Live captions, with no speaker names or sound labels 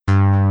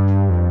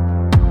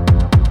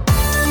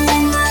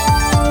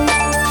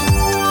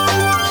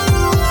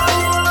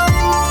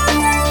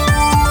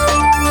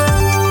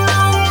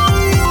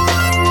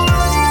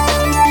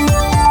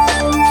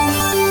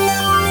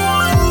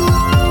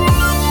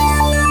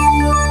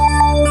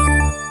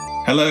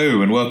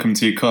Hello and welcome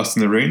to Casting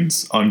the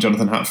Runes. I'm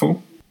Jonathan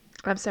Hatfull.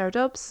 I'm Sarah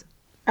Dobbs.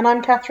 And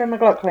I'm Catherine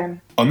McLaughlin.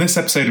 On this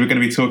episode we're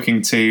going to be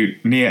talking to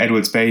Nia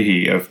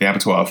Edwards-Behy of the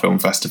Abertoir Film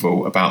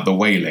Festival about The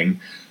Wailing.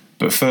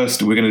 But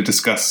first we're going to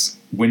discuss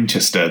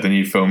Winchester, the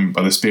new film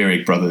by the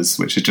Spierig brothers,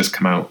 which has just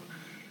come out.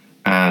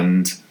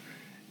 And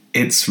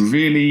it's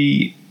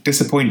really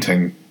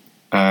disappointing.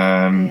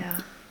 And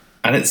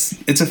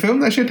it's a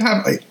film that should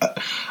have...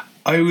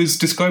 I was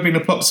describing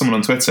the plot to someone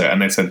on Twitter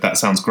and they said, that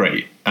sounds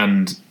great.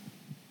 And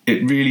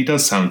it really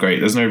does sound great.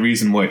 There's no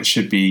reason why it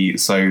should be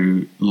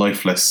so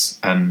lifeless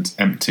and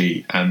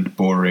empty and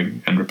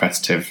boring and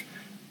repetitive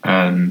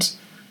and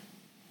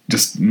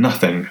just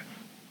nothing.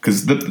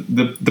 Because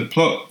the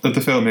plot of the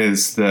film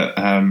is that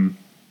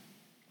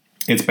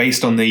it's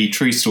based on the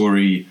true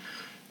story.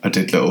 I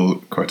did little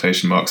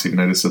quotation marks, even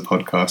though this is a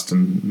podcast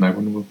and no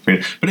one will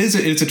be. But it's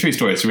a true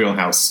story. It's a real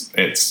house.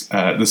 It's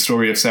the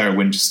story of Sarah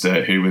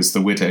Winchester, who was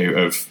the widow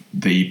of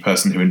the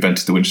person who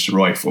invented the Winchester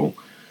rifle,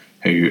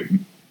 who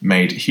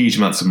made huge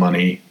amounts of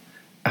money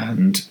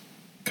and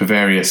for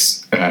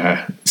various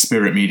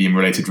spirit medium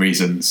related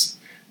reasons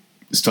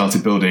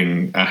started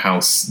building a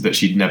house that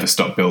she'd never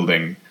stopped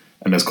building,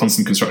 and there's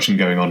constant construction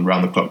going on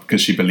around the clock because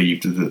she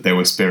believed that there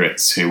were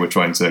spirits who were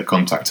trying to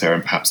contact her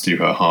and perhaps do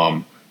her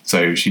harm,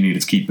 so she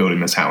needed to keep building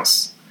this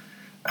house.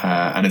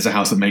 And it's a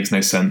house that makes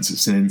no sense.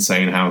 It's an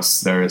insane house.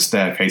 There are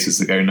staircases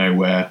that go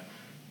nowhere,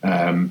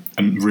 and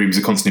rooms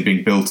are constantly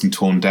being built and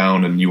torn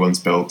down and new ones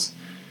built.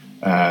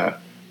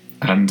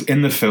 And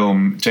in the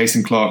film,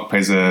 Jason Clarke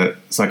plays a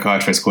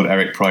psychiatrist called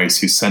Eric Price,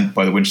 who's sent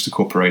by the Winchester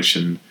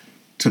Corporation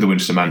to the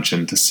Winchester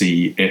Mansion to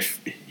see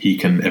if he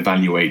can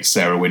evaluate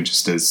Sarah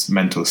Winchester's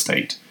mental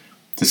state,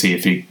 to see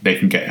if they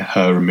can get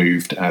her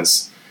removed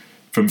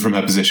from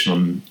her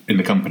position in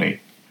the company.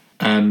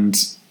 And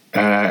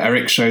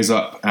Eric shows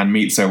up and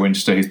meets Sarah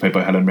Winchester, who's played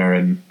by Helen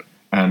Mirren,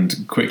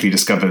 and quickly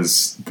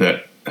discovers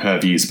that her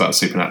views about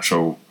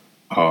supernatural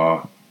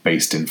are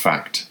based in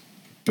fact.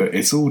 But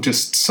it's all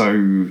just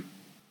so...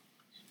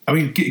 I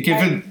mean,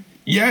 given...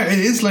 Yeah, it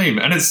is lame.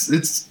 And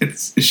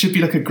it should be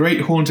like a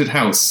great haunted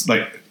house,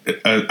 like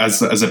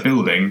as a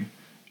building.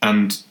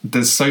 And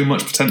there's so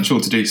much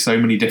potential to do so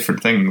many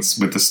different things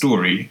with the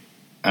story.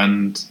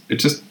 And it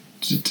just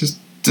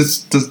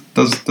does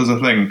a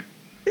thing.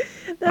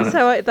 That's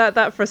how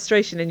that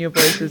frustration in your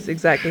voice is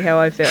exactly how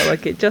I feel.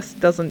 Like, it just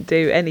doesn't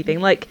do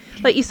anything. Like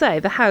you say,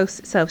 the house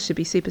itself should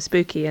be super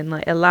spooky and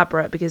like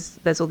elaborate because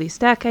there's all these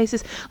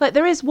staircases. Like,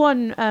 there is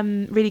one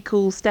really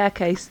cool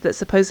staircase that's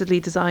supposedly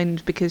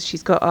designed because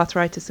she's got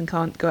arthritis and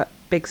can't go up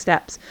big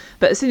steps.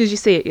 But as soon as you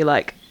see it, you're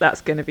like,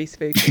 that's going to be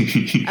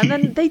spooky. And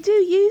then they do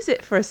use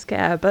it for a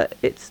scare, but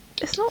it's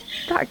not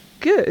that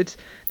good.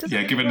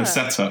 Given the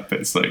setup,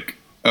 it's like...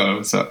 Oh,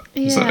 what's up?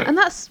 Yeah, and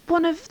that's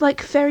one of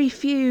like very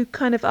few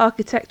kind of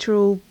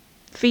architectural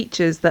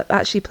features that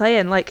actually play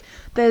in. Like,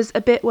 there's a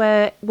bit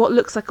where what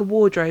looks like a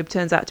wardrobe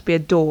turns out to be a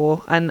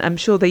door, and I'm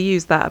sure they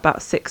use that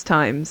about 6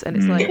 times. And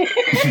it's like,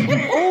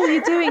 all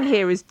you're doing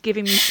here is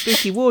giving me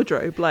spooky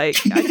wardrobe. Like,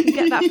 I can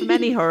get that from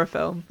any horror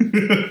film.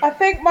 I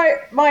think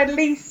my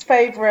least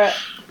favourite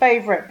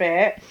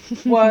bit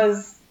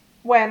was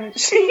when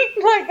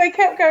they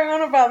kept going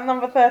on about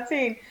number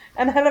 13.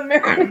 And Helen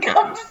Mirren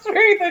comes through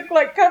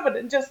the cupboard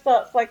and just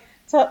starts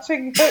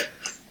touching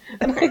hooks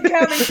and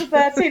counting to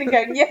 13 and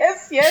going,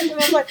 yes, and I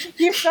was like,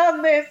 you've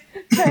done this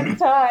 10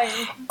 times.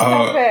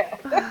 Stop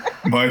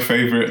it. My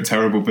favourite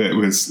terrible bit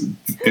was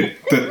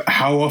that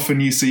how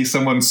often you see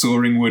someone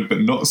sawing wood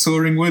but not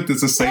sawing wood.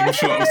 There's the same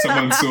shot of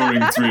someone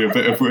sawing through a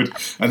bit of wood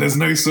and there's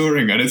no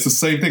sawing, and it's the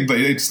same thing.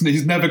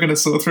 He's never going to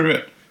saw through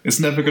it. It's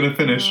never going to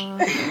finish.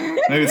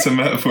 Maybe it's a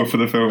metaphor for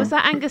the film. Was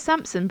that Angus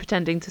Sampson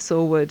pretending to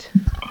saw wood?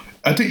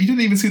 You didn't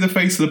even see the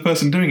face of the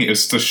person doing it. It was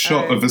just a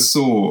shot of the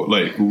saw,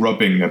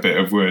 rubbing a bit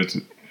of wood,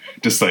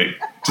 just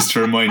to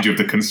remind you of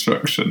the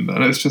construction.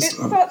 And it's just...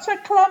 It's such a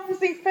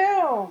clumsy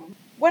film.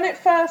 When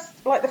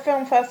the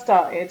film first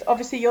started,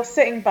 obviously you're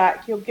sitting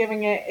back, you're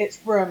giving it its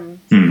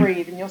room to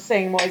breathe, and you're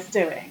seeing what it's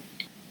doing.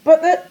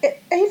 But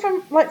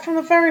even from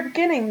the very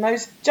beginning,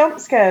 those jump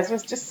scares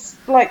was just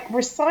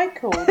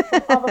recycled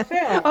from other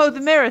films. Oh,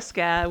 the mirror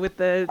scare with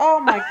the... Oh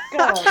my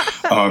god!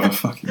 Oh, the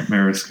fucking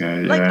mirror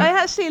scare! Yeah.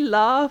 I actually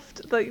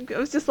laughed. I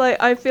was just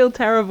I feel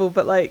terrible,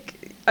 but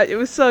it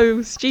was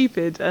so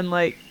stupid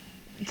and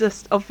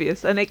just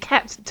obvious, and it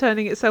kept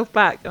turning itself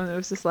back, and it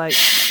was just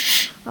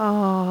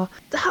oh,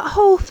 that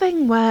whole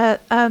thing where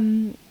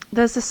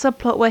there's a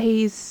subplot where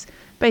he's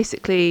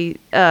basically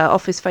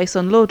off his face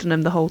on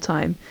laudanum the whole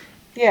time.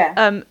 Yeah.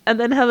 And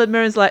then Helen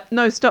Mirren's like,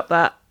 no, stop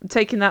that. I'm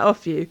taking that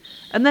off you.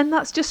 And then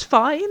that's just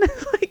fine.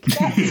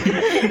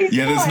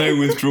 There's no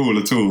withdrawal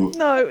at all.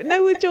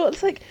 No withdrawal.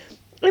 It's it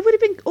would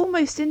have been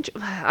almost...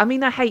 I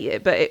mean, I hate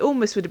it, but it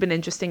almost would have been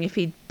interesting if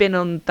he'd been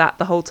on that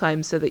the whole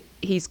time so that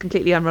he's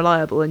completely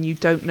unreliable and you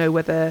don't know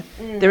whether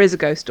there is a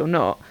ghost or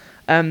not.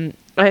 I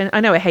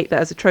know I hate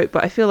that as a trope,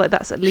 but I feel like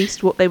that's at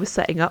least what they were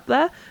setting up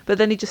there. But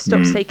then he just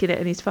stops taking it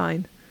and he's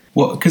fine.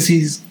 Well, because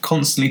he's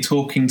constantly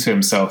talking to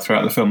himself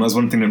throughout the film. That's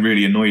one thing that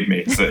really annoyed me.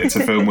 Is that it's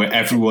a film where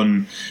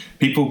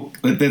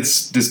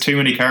there's too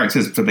many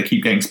characters, but they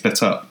keep getting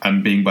split up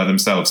and being by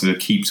themselves, so they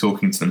keep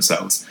talking to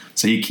themselves.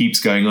 So he keeps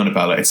going on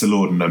about, like, it's a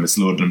laudanum, it's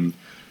a laudanum.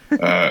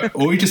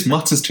 Or he just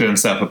mutters to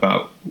himself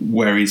about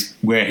where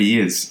he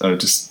is.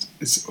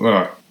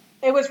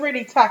 It was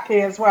really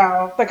tacky as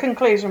well. The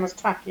conclusion was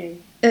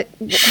tacky.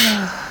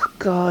 Oh,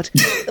 God.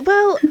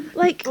 Well,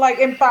 like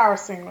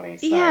embarrassingly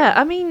so. Yeah,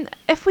 I mean,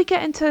 if we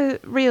get into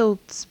real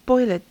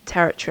spoiler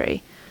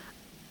territory,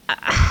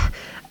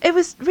 it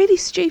was really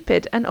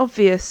stupid and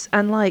obvious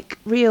and, like,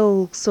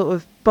 real sort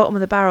of bottom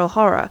of the barrel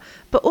horror.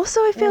 But also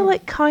I feel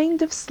like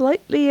kind of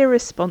slightly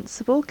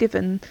irresponsible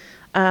given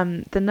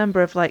the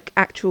number of, like,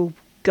 actual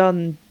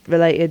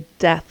gun-related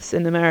deaths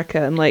in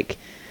America. And, like...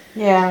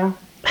 Yeah.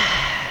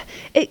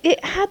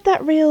 It had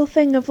that real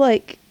thing of,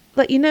 like,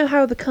 you know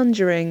how The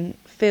Conjuring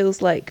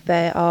feels like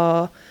they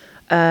are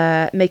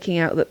making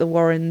out that the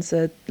Warrens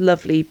are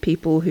lovely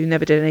people who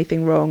never did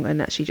anything wrong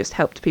and actually just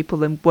helped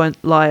people and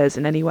weren't liars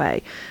in any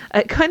way.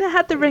 It kind of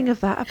had the ring of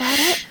that about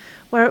it,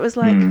 where it was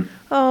like,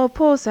 oh,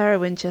 poor Sarah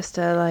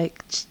Winchester,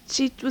 like,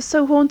 she was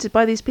so haunted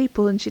by these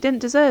people and she didn't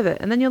deserve it.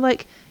 And then you're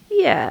like,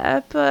 yeah,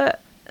 but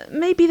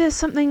maybe there's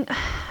something...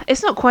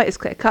 It's not quite as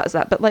clear cut as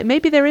that, but, like,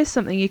 maybe there is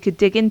something you could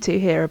dig into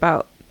here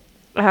about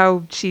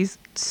how she's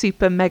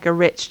super mega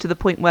rich to the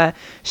point where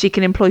she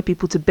can employ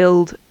people to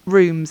build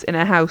rooms in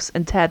her house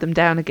and tear them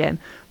down again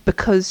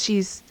because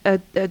she's a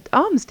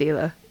arms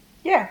dealer.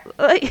 Yeah.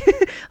 Like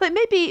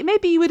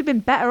maybe you would have been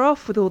better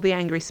off with all the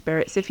angry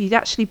spirits if you'd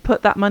actually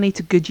put that money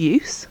to good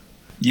use.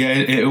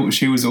 Yeah,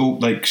 she was all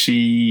like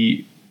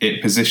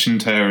it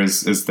positioned her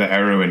as the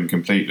heroine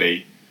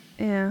completely.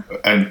 Yeah.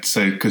 And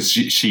so because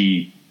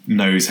she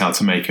knows how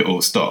to make it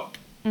all stop.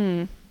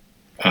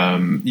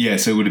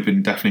 So it would have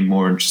been definitely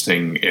more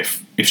interesting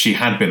if she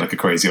had been like a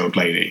crazy old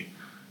lady,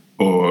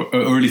 or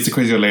at least a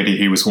crazy old lady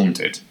who was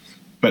haunted.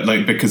 But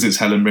like because it's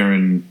Helen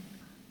Mirren,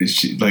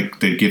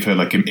 they give her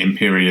like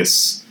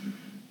imperious,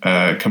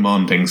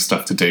 commanding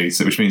stuff to do.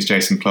 So which means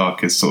Jason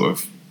Clarke is sort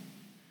of,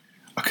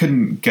 I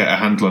couldn't get a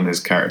handle on his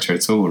character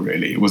at all.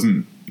 Really, it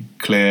wasn't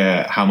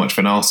clear how much of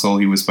an arsehole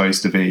he was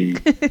supposed to be.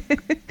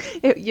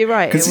 You're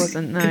right. It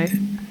wasn't. No.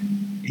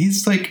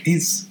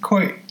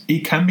 He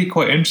can be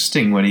quite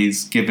interesting when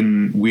he's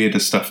given weirder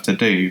stuff to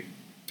do,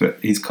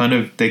 but they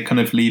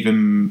kind of leave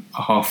him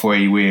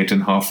halfway weird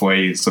and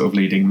halfway sort of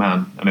leading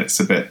man, and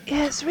it's a bit...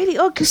 Yeah, it's really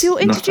odd because you're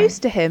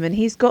introduced to him and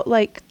he's got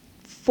like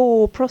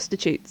 4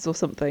 prostitutes or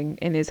something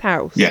in his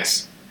house.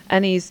 Yes.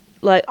 And he's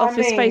like off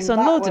his face on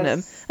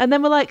laudanum, and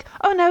then we're like,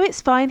 oh no,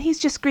 it's fine, he's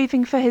just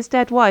grieving for his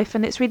dead wife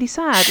and it's really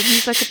sad and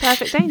he's like a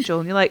perfect angel,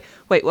 and you're like,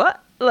 wait,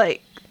 what?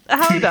 Like...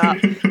 Hold up.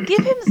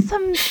 Give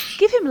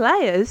him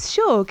layers,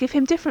 sure. Give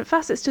him different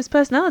facets to his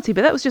personality,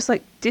 but that was just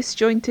like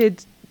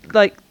disjointed.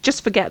 Like,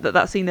 just forget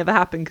that scene never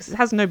happened because it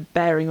has no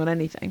bearing on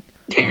anything.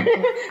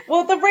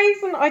 Well, the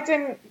reason I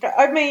didn't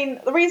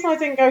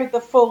go the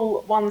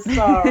full 1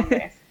 star on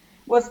this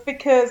was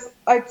because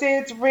I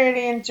did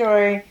really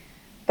enjoy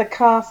the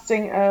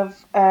casting of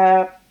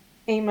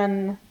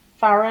Eamon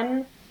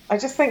Farren. I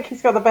just think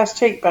he's got the best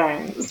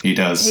cheekbones. He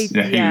does. He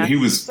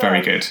was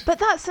very good.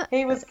 But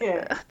he was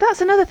good.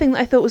 That's another thing that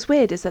I thought was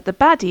weird, is that the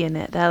baddie in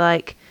it, they're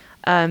like,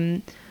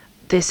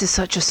 this is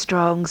such a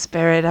strong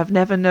spirit. I've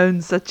never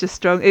known such a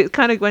strong... It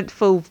kind of went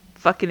full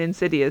fucking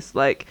Insidious.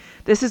 Like,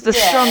 this is the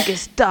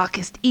strongest,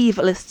 darkest,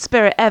 evilest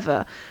spirit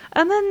ever.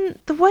 And then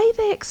the way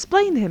they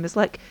explain him is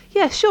like,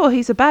 yeah, sure,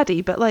 he's a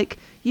baddie, but like,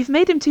 you've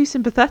made him too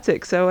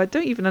sympathetic, so I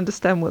don't even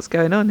understand what's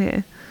going on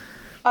here.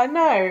 I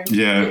know.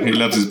 Yeah, he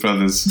loves his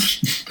brothers.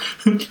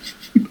 We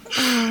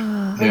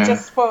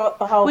just spoiled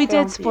the whole film. We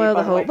did spoil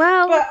the whole...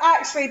 Well... But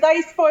actually,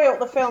 they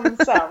spoiled the film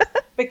themselves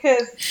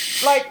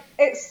because, like,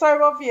 it's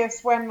so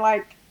obvious when,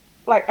 like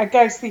a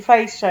ghostly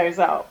face shows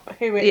up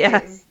who it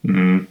is.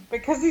 Mm-hmm.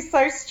 Because he's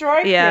so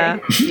striking. Yeah.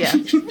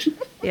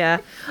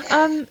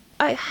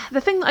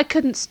 The thing that I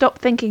couldn't stop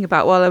thinking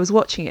about while I was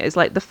watching it is,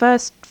 like, the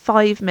first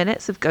 5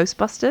 minutes of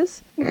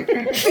Ghostbusters. Yeah,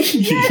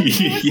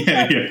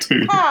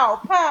 too.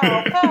 Pow,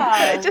 pow,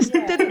 pow. It just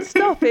didn't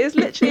stop. It was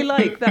literally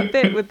like that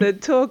bit with the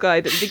tour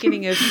guide at the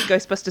beginning of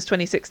Ghostbusters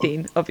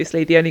 2016.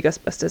 Obviously, the only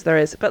Ghostbusters there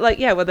is. But, like,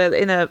 yeah, well, they're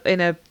in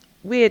a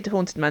weird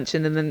haunted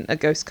mansion, and then a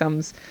ghost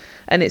comes,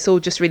 and it's all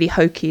just really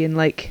hokey and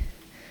like,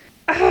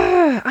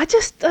 I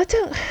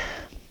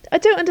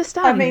don't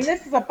understand. I mean,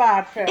 this is a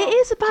bad film. It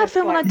is a bad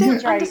film, and I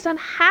don't understand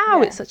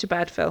how it's such a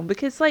bad film,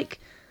 because, like,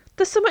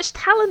 there's so much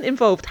talent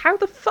involved. How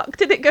the fuck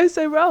did it go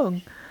so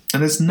wrong?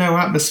 And there's no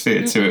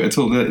atmosphere to it at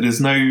all.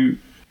 There's no...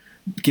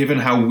 Given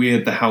how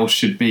weird the house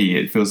should be,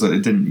 it feels like they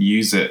didn't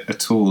use it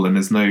at all, and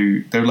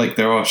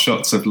there are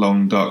shots of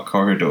long, dark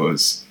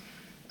corridors,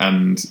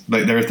 and,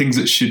 like, there are things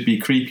that should be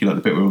creepy, like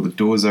the bit where all the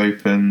doors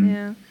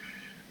open,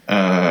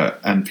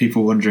 and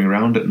people wandering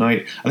around at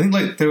night. I think,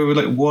 like, there were,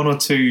 like, 1 or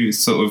 2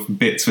 sort of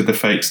bits with the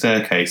fake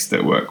staircase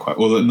that work quite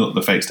well. Not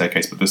the fake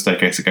staircase, but the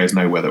staircase that goes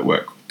nowhere that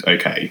worked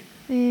okay.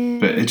 Yeah.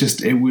 But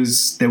there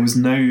was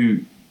no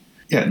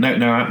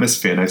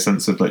atmosphere, no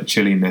sense of, like,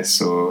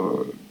 chilliness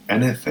or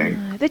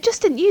anything. They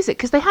just didn't use it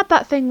because they had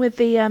that thing with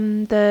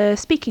the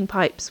speaking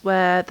pipes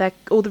where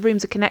all the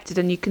rooms are connected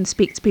and you can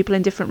speak to people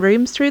in different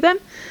rooms through them.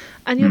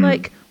 And you're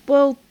like,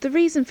 well, the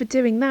reason for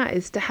doing that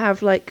is to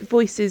have like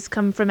voices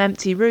come from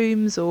empty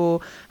rooms,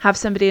 or have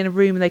somebody in a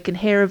room and they can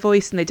hear a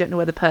voice and they don't know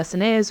where the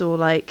person is, or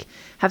like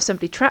have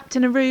somebody trapped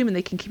in a room and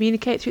they can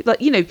communicate through,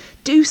 like, you know,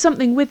 do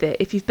something with it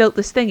if you've built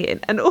this thing in.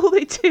 And all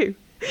they do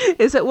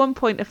is at one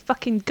point a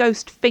fucking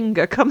ghost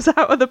finger comes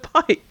out of the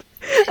pipe.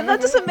 And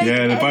that doesn't make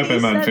the any Bible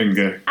Man sense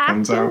finger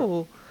comes at out.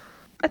 all.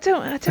 I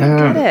don't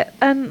get it.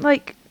 And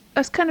like,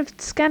 I was kind of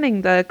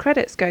scanning the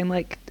credits going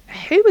like,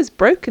 who has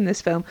broken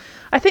this film?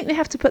 I think they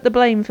have to put the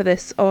blame for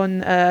this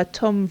on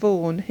Tom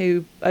Vaughan,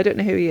 who, I don't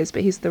know who he is,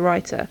 but he's the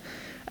writer.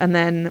 And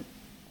then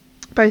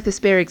both the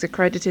Spearigs are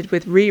credited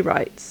with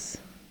rewrites.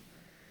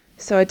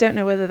 So I don't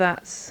know whether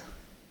that's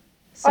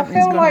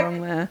something's gone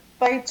wrong there.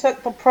 They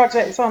took the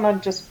project on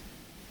and just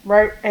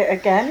wrote it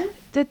again.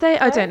 Did they?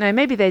 I don't know.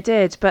 Maybe they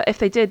did, but if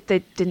they did, they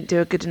didn't do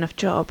a good enough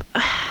job.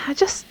 I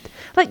just,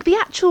 like, the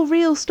actual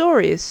real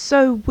story is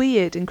so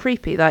weird and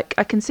creepy. Like,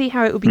 I can see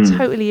how it would be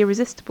totally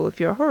irresistible if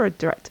you're a horror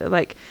director.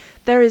 Like,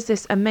 there is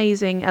this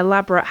amazing,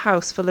 elaborate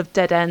house full of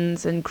dead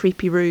ends and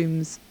creepy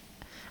rooms,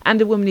 and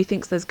a woman who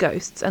thinks there's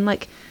ghosts. And,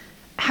 like,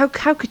 how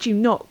could you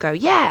not go,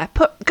 yeah,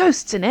 put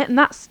ghosts in it, and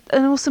that's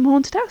an awesome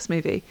haunted house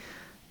movie?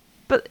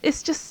 But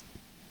it's just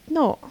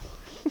not.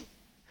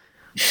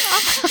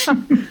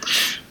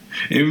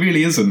 It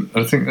really isn't.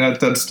 I think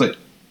that's like,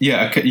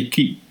 yeah, you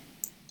keep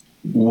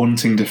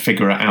wanting to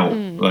figure it out,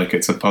 like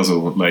it's a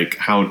puzzle. Like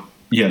how,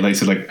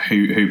 later, like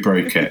who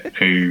broke it?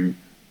 Who,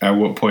 at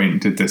what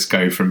point did this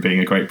go from being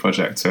a great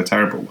project to a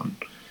terrible one?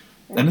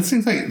 And it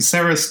seems like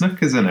Sarah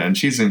Snook is in it, and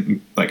she's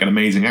like an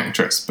amazing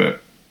actress,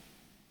 but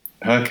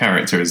her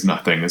character is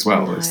nothing as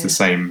well. No. It's the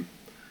same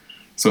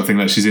sort of thing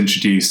that she's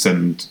introduced,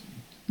 and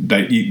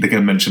they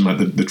can mention like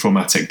the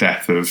traumatic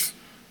death of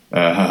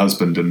her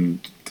husband and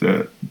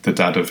the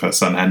dad of her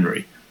son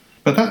Henry,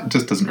 but that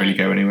just doesn't really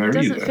go anywhere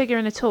either. Doesn't figure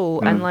in at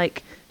all, and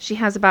like she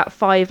has about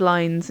 5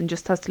 lines and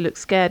just has to look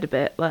scared a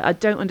bit. Like, I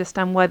don't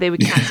understand why they would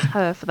cast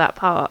her for that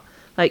part.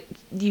 Like,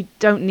 you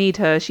don't need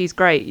her; she's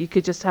great. You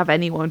could just have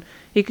anyone.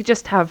 You could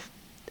just have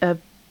a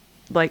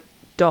like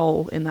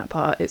doll in that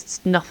part.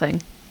 It's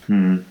nothing.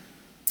 And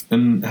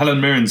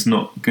Helen Mirren's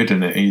not good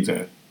in it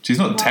either. She's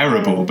not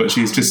terrible, but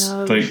she's just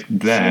like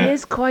there. She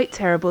is quite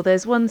terrible.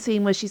 There's one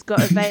scene where she's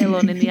got a veil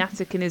on in the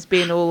attic and is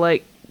being all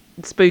like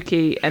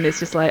spooky, and it's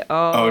just like,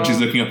 and she's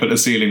looking up at the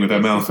ceiling with her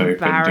mouth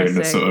open, doing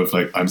this sort of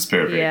like, I'm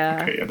spirit. Yeah.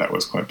 Okay, yeah, that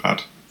was quite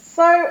bad.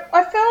 So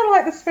I feel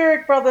like the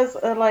Spierig brothers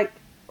are like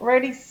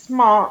really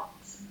smart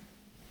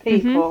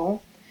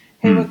people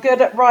who are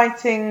good at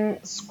writing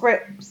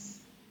scripts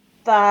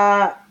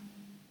that,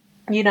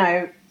 you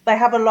know, they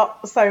have a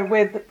lot. So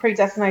with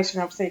Predestination,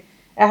 obviously,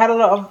 it had a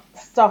lot of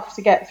stuff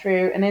to get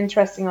through and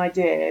interesting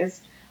ideas,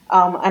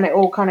 and it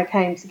all kind of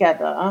came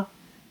together.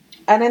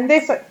 And in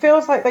this, it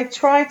feels like they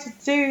tried to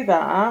do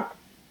that,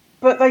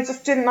 but they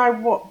just didn't know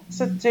what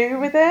to do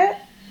with it.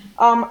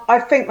 I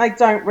think they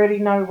don't really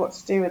know what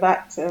to do with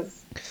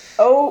actors.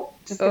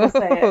 Just going to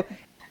say it.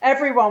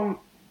 Everyone,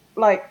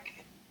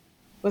 like,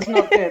 was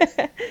not good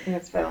in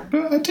this film.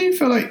 But I do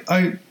feel like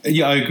I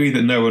agree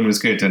that no one was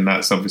good, and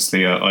that's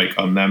obviously like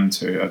on them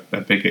to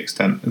a big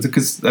extent,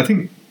 because I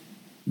think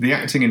the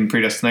acting in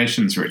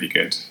Predestination is really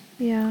good.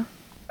 Yeah.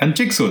 And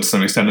Jigsaw to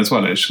some extent as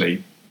well,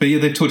 actually. But yeah,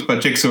 they talked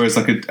about Jigsaw as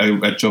like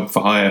a job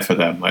for hire for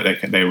them.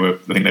 Like they were,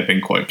 I think they've been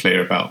quite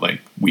clear about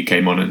like, we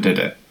came on and did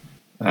it.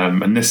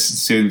 And this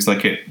seems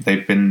like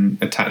they've been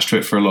attached to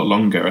it for a lot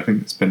longer. I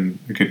think it's been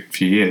a good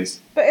few years.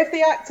 But if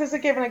the actors are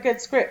given a good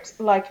script,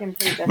 like in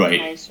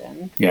Predestination,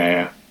 right.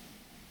 Yeah.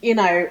 You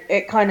know,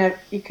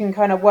 you can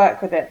kind of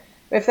work with it.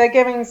 But if they're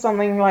giving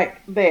something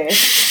like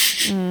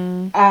this,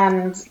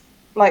 and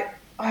like,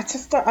 I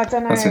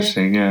don't know. That's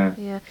interesting, yeah.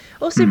 Yeah.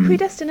 Also,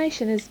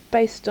 Predestination is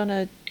based on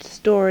a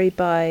story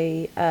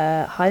by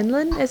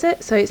Heinlein, is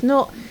it? So it's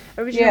not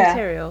original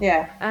material.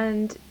 Yeah.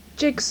 And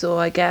Jigsaw,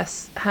 I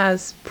guess,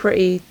 has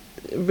pretty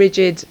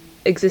rigid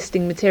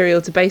existing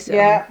material to base it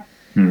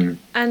on.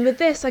 And with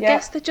this, I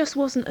guess there just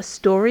wasn't a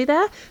story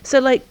there. So,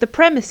 like, the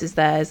premise is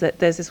that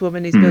there's this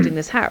woman who's building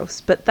this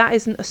house, but that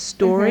isn't a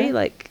story.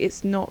 Like,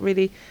 it's not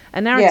really a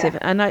narrative. Yeah.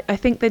 And I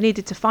think they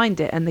needed to find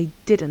it, and they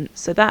didn't.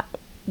 So that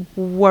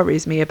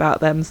worries me about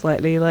them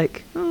slightly.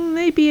 Like,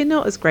 maybe you're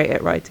not as great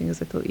at writing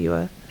as I thought you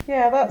were.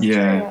 Yeah, that's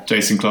true.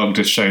 Jason Clarke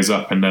just shows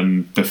up, and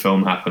then the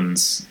film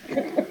happens.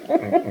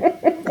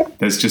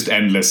 There's just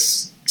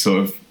endless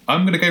sort of,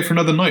 I'm going to go for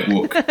another night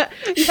walk.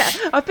 Yeah,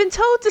 I've been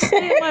told to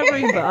stay in my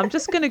room, but I'm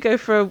just going to go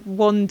for a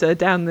wander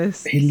down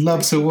this. He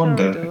loves a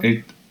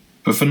wander,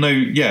 but for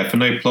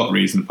no plot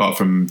reason apart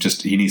from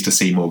just he needs to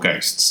see more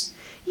ghosts.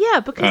 Yeah,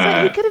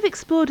 because he could have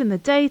explored in the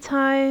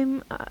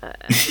daytime.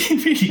 He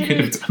really could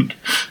have done.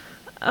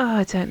 Oh,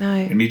 I don't know.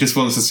 And he just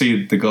wants to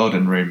see the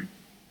garden room.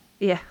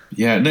 Yeah.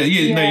 Yeah. No,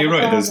 you're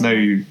right.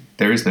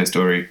 There is no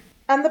story.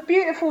 And the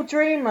Beautiful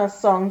Dreamer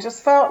song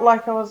just felt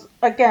like I was,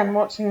 again,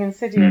 watching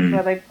Insidious,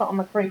 where they put on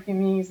the creepy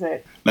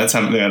music. Let's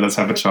have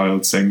a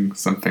child sing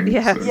something.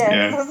 Yeah. So,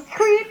 Yes, a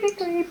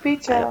creepy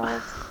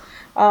child.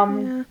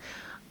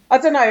 I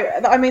don't know.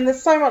 I mean,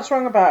 there's so much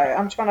wrong about it.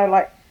 I'm trying to,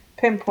 like,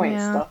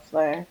 pinpoint stuff,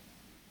 though.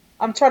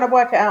 I'm trying to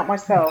work it out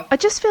myself. I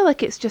just feel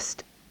like it's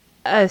just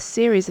a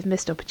series of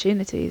missed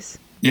opportunities.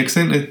 Yeah, because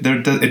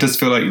it does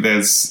feel like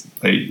there's,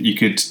 like, you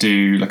could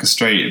do, like, a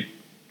straight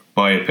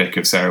biopic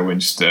of Sarah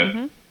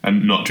Winchester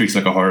and not treat it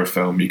like a horror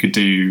film. You could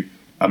do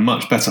a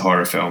much better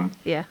horror film.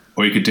 Yeah.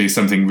 Or you could do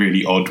something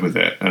really odd with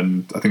it.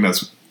 And I think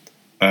that's...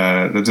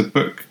 there's a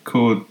book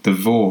called The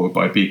Vore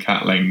by B.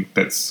 Catling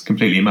that's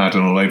completely mad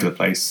and all over the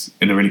place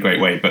in a really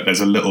great way, but there's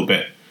a little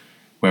bit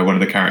where one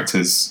of the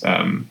characters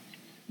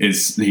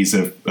he's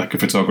a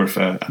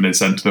photographer and is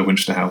sent to the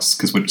Winchester house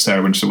because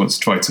Sarah Winchester wants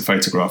to try to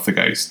photograph the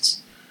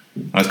ghosts.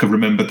 I just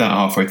remembered that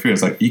halfway through. I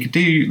was like, you could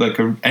do like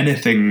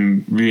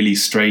anything really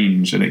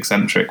strange and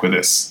eccentric with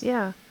this.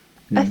 Yeah.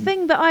 A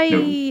thing that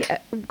I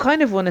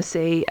kind of want to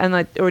see, and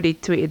I already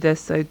tweeted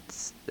this, so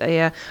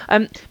I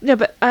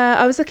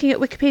was looking at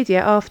Wikipedia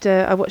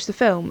after I watched the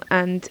film,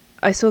 and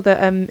I saw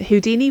that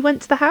Houdini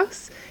went to the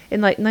house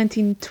in like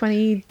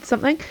 1920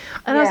 something,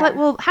 and I was like,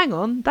 well, hang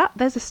on,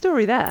 there's a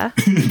story there.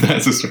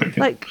 That's a story.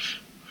 Like,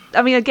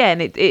 I mean, again,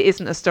 it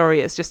isn't a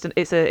story; it's just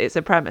it's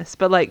a premise,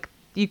 but like,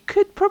 you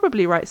could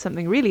probably write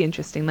something really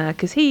interesting there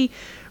because he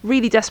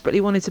really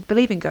desperately wanted to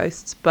believe in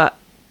ghosts, but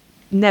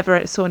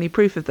never saw any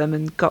proof of them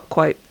and got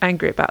quite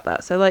angry about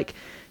that. So like,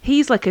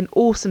 he's like an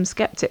awesome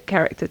skeptic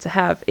character to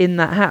have in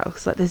that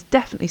house. Like, there's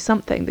definitely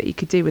something that you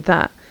could do with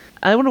that.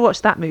 I want to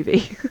watch that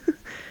movie,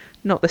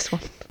 not this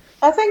one.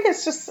 I think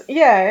it's just,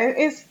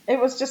 it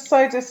was just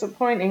so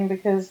disappointing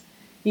because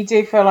you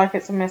do feel like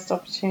it's a missed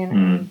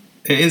opportunity.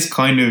 It is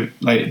kind of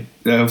like,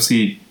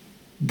 obviously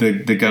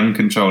the gun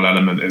control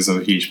element is a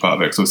huge part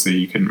of it, because obviously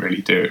you couldn't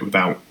really do it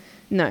without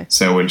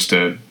Sarah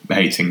Winchester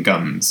hating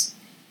guns.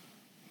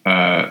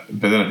 But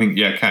then I think,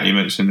 Kat, you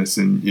mentioned this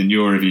in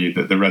your review,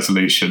 that the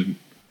resolution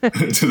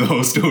to the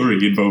whole story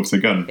involves a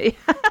gun.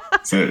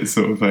 So it's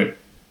sort of like...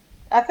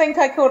 I think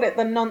I called it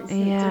the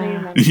nonsense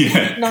denouement.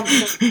 Yeah.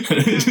 Nonsense.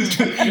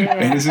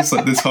 And it's just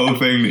like this whole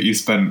thing that you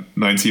spent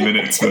 90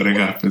 minutes building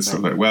up. It's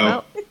sort of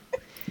like,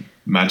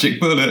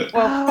 magic bullet.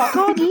 Oh,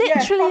 God,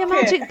 literally a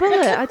magic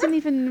bullet. I didn't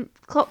even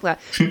clock that.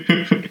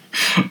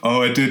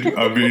 I did.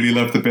 I really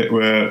love the bit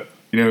where,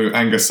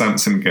 Angus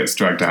Sampson gets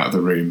dragged out of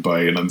the room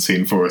by an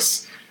unseen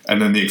force. And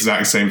then the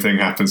exact same thing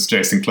happens to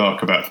Jason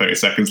Clarke about 30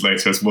 seconds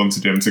later, as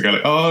wanted him to go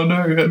like, oh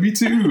no, me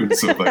too. And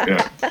sort of like,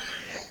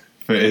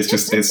 But it's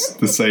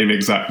the same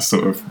exact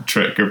sort of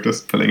trick of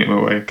just pulling him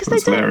away.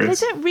 Because they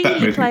don't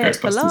really play it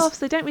for laughs.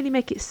 They don't really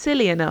make it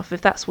silly enough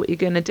if that's what you're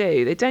going to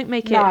do. They don't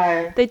make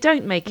it. They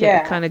don't make it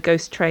a kind of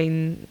Ghost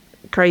Train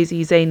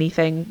crazy zany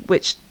thing,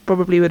 which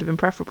probably would have been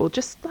preferable.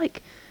 Just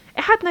like,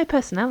 it had no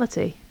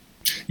personality.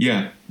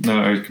 Yeah,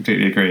 no, I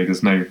completely agree.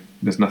 There's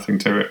nothing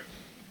to it,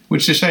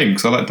 which is a shame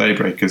because I like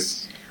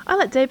Daybreakers. I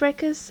like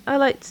Daybreakers. I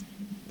liked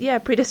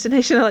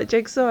Predestination. I liked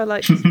Jigsaw. I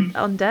liked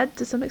Undead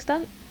to some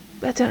extent.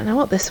 I don't know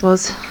what this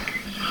was.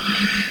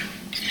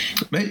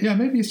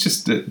 Maybe it's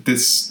just that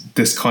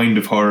this kind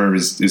of horror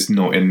is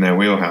not in their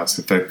wheelhouse.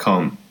 If they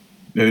can't,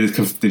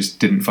 because they just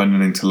didn't find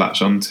anything to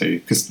latch onto.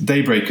 Because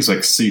Daybreak is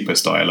like super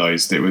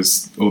stylized. It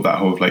was all that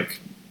whole like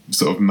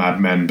sort of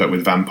Mad Men but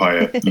with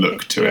vampire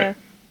look to it.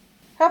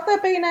 Have there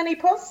been any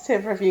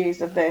positive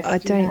reviews of this? I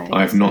don't think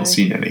I've not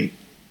seen any.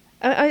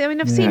 I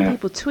mean, I've seen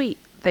people tweet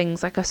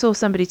things. Like I saw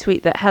somebody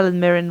tweet that Helen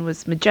Mirren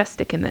was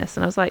majestic in this,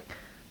 and I was like,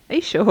 "Are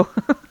you sure?"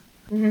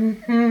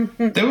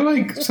 There were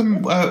like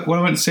some when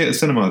I went to see it at the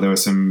cinema, there were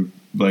some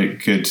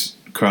like good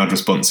crowd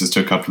responses to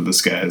a couple of the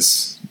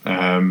scares.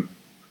 A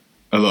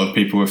lot of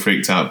people were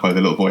freaked out by the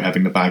little boy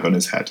having the bag on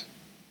his head.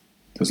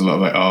 There's a lot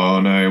of like,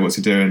 oh no, what's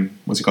he doing?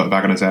 What's he got the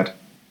bag on his head?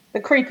 The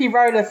creepy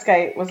roller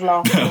skate was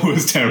laughable. That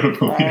was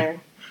terrible. So. Yeah.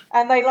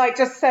 And they like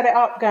just set it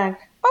up going,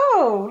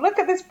 oh, look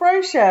at this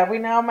brochure. We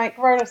now make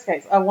roller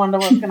skates. I wonder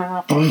what's going to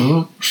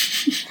happen.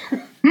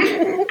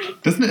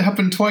 Doesn't it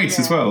happen twice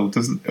as well?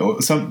 There's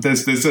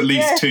at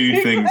least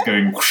two things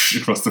going whoosh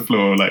across the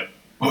floor. Like,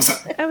 what's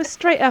that? I was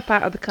straight up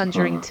out of The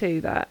Conjuring 2.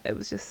 That it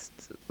was just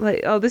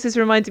like, oh, this is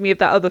reminding me of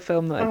that other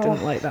film that I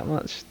didn't like that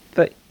much.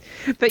 But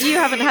you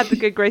haven't had the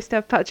good grace to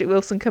have Patrick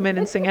Wilson come in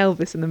and sing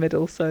Elvis in the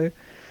middle, so.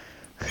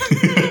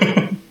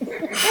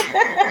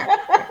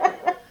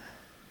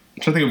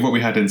 I'm trying to think of what we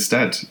had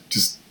instead.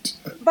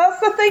 That's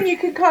the thing, you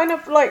can kind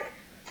of like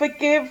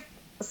forgive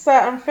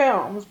certain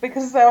films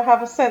because they'll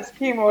have a sense of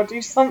humour or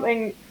do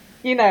something,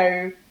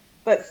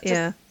 that's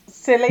just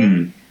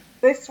silly.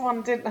 This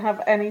one didn't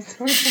have any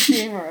sense of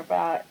humour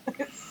about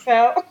it.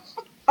 So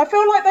I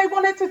feel like they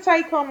wanted to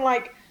take on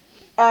like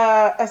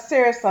a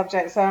serious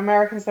subject, so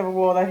American Civil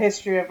War, the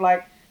history of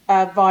like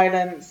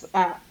violence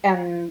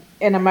and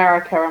in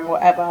America and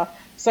whatever.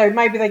 So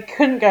maybe they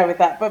couldn't go with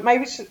that, but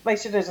maybe they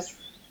should have just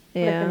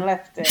flipping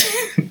left it.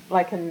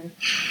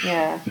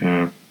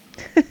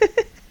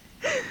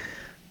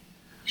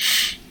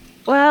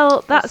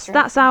 Well, That's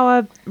that's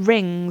our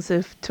Rings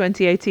of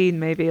 2018,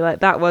 maybe.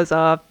 Like, that was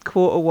our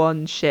quarter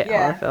one shit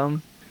horror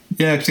film.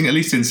 Yeah, I think at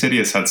least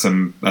Insidious had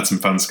some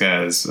fun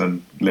scares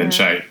and Lin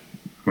Shaye,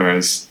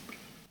 whereas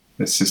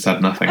this just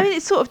had nothing. I mean,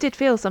 it sort of did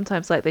feel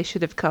sometimes like they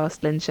should have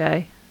cast Lin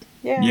Shaye.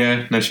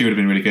 Yeah, no, she would have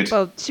been really good.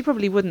 Well, she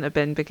probably wouldn't have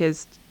been,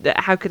 because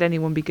how could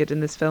anyone be good in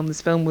this film?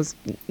 This film was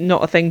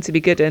not a thing to be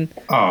good in.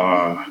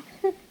 Oh,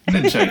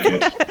 Lin Shaye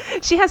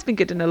good. She has been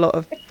good in a lot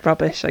of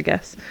rubbish, I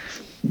guess.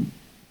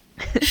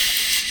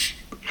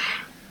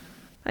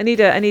 I need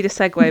a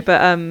segue,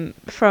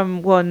 but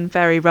from one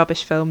very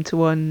rubbish film to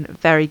one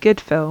very good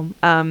film.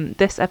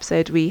 This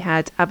episode we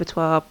had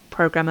Abattoir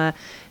programmer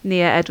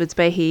Nia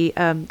Edwards-Behy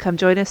come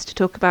join us to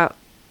talk about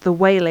The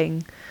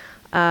Wailing.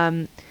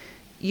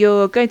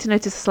 You're going to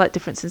notice a slight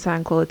difference in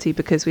sound quality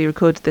because we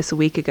recorded this a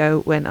week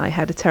ago when I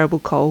had a terrible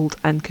cold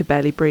and could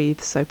barely breathe,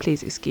 so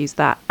please excuse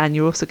that. And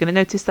you're also going to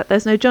notice that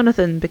there's no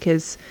Jonathan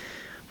because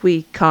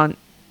we can't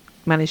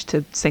manage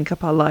to sync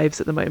up our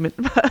lives at the moment.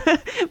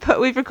 But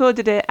we've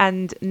recorded it,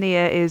 and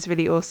Nia is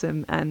really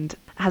awesome and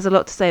has a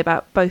lot to say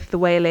about both The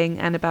Wailing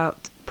and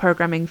about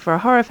programming for a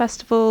horror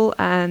festival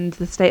and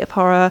the state of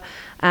horror.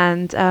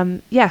 And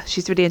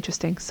she's really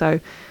interesting. So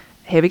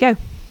here we go.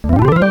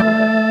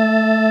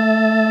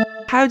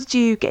 How did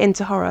you get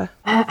into horror?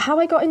 How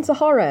I got into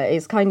horror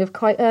is kind of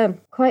quite a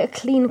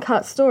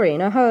clean-cut story. You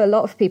know how a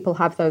lot of people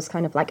have those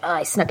kind of like,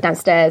 I snuck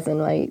downstairs and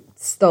like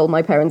stole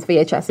my parents'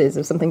 VHSs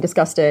of something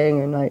disgusting,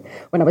 and like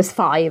when I was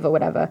 5 or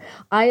whatever.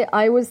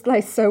 I was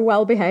like so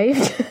well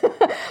behaved.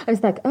 I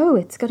was like, oh,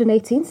 it's got an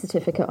 18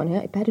 certificate on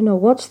it. I better not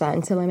watch that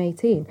until I'm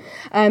 18.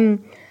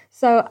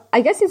 So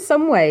I guess in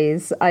some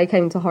ways I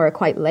came to horror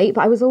quite late,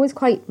 but I was always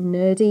quite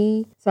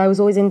nerdy. So I was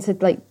always into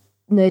like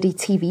nerdy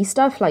TV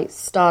stuff like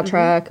Star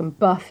Trek and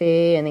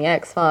Buffy and the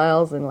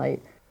X-Files and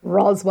like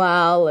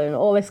Roswell and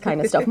all this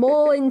kind of stuff.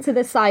 More into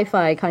the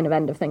sci-fi kind of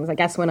end of things, I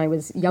guess, when I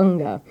was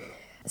younger.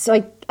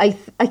 So I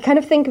kind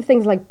of think of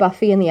things like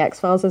Buffy and the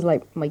X-Files as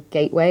like my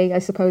gateway, I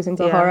suppose,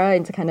 into horror,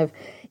 into kind of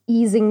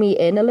easing me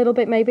in a little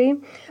bit maybe.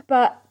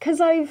 But because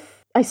I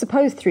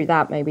suppose through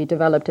that maybe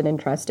developed an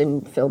interest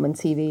in film and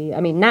TV. I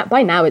mean,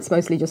 by now it's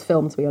mostly just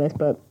film, to be honest,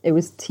 but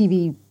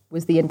TV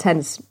was the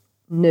intense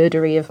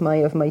nerdery of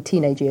my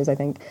teenage years, I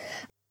think.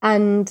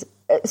 And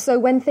so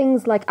when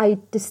things like, I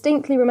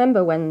distinctly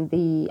remember when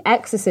The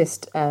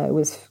Exorcist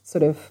was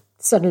sort of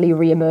suddenly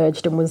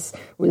re-emerged and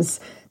was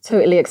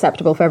totally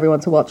acceptable for everyone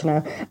to watch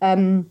now,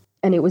 and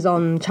it was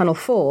on Channel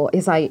 4,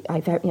 I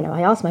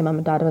asked my mum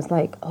and dad, I was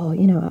like,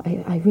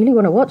 I really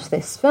want to watch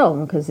this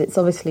film because it's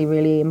obviously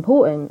really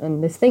important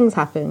and this thing's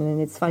happened and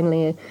it's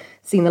finally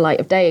seen the light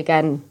of day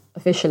again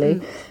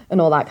officially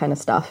and all that kind of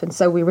stuff. And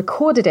so we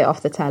recorded it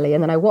off the telly,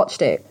 and then I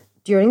watched it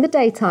during the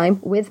daytime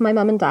with my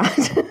mum and dad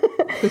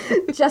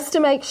just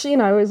to make sure,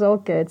 it was all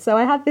good. So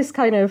I had this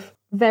kind of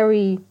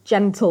very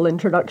gentle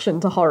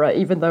introduction to horror,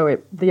 even though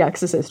The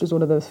Exorcist was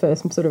one of those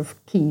first sort of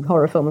key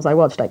horror films I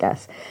watched, I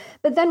guess.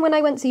 But then when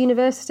I went to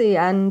university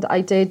and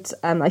I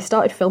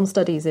started film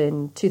studies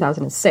in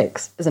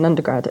 2006 as an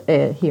undergrad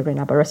here in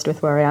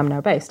Aberystwyth, where I am now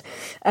based.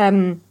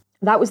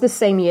 That was the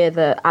same year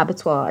that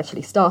Abattoir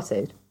actually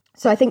started.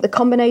 So I think the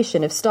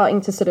combination of starting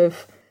to sort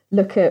of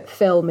look at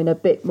film in a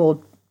bit more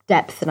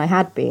depth than I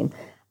had been,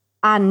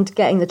 and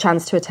getting the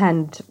chance to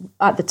attend,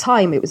 at the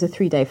time it was a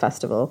 3-day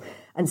festival,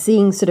 and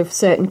seeing sort of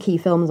certain key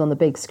films on the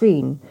big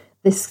screen,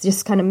 this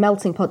just kind of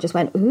melting pot just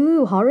went,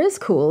 ooh, horror's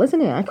cool,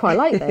 isn't it? I quite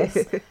like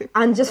this.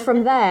 And just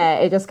from there,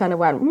 it just kind of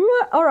went,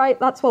 all right,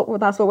 that's what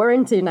we're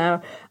into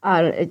now.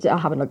 And I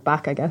haven't looked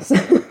back, I guess.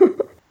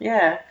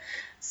 Yeah.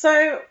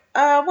 So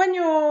when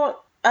you're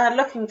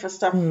looking for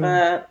stuff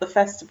for the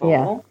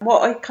festival,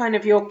 what are kind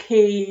of your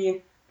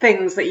key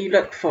things that you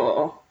look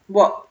for?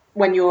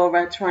 When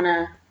you're trying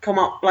to come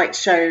up, like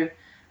show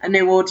a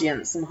new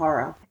audience some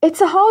horror? It's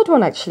a hard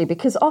one, actually,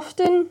 because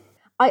often,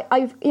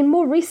 I've in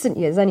more recent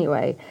years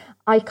anyway,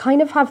 I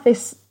kind of have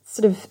this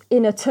sort of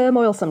inner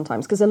turmoil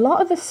sometimes, because a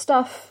lot of the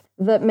stuff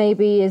that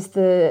maybe is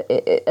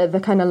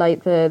the kind of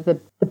like the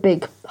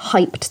big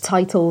hyped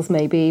titles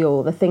maybe,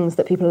 or the things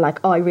that people are like,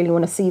 oh, I really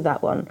want to see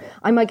that one.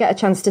 I might get a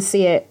chance to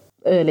see it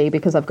early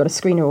because I've got a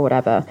screener or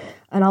whatever,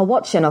 and I'll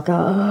watch it and I'll go,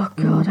 oh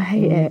God, I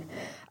hate it.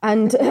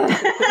 And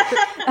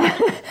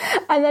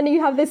and then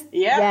you have this,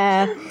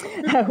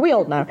 we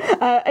all know.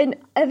 And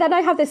then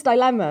I have this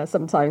dilemma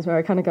sometimes where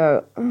I kind of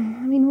go,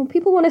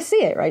 people want to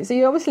see it, right? So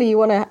you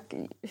want to,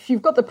 if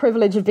you've got the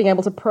privilege of being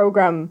able to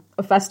program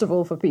a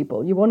festival for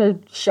people, you want to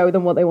show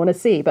them what they want to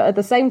see. But at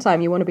the same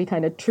time, you want to be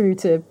kind of true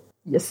to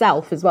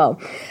yourself as well.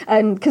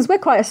 And because we're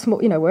quite a small,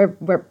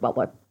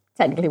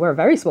 technically we're a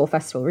very small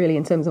festival really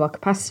in terms of our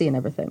capacity and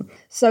everything.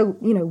 So,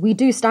 we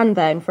do stand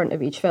there in front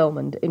of each film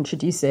and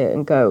introduce it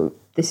and go,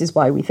 this is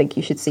why we think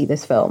you should see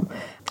this film.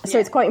 So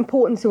it's quite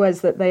important to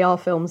us that they are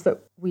films that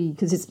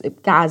because it's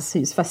Gaz,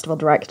 who's festival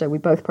director, we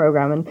both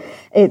program, and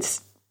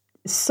it's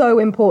so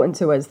important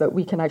to us that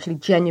we can actually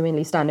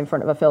genuinely stand in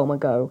front of a film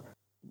and go,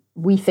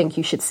 we think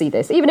you should see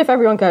this. Even if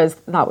everyone goes,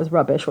 that was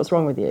rubbish, what's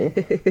wrong with you?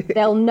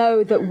 They'll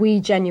know that we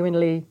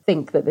genuinely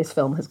think that this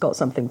film has got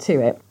something to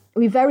it.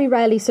 we very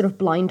rarely sort of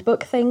blind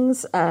book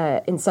things.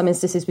 In some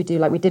instances we do,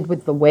 like we did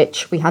with The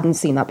Witch. We hadn't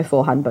seen that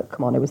beforehand, but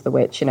come on, it was The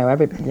Witch,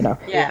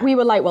 Yeah. We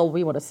were like, well,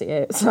 we want to see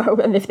it. So,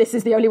 and if this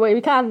is the only way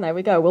we can, there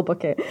we go, we'll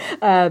book it.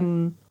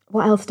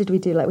 What else did we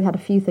do? Like we had a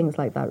few things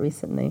like that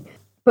recently.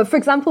 But for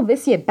example,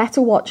 this year,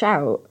 Better Watch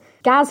Out.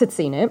 Gaz had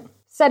seen it,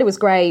 said it was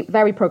great,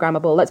 very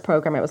programmable, let's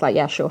program it. I was like,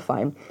 yeah, sure,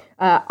 fine.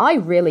 I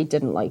really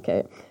didn't like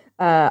it.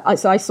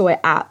 So I saw it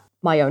at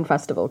my own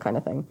festival kind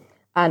of thing.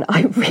 And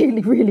I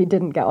really, really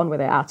didn't get on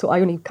with it at all.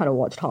 I only kind of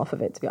watched half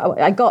of it.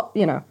 I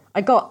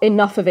got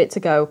enough of it to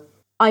go,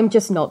 I'm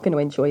just not going to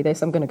enjoy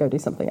this. I'm going to go do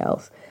something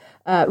else.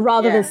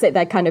 Rather than sit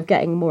there kind of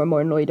getting more and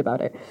more annoyed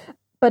about it.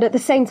 But at the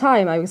same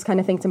time, I was kind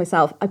of thinking to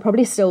myself, I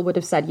probably still would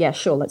have said, yeah,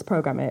 sure, let's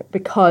program it.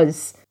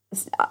 Because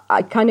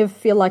I kind of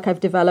feel like I've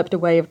developed a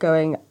way of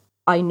going,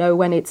 I know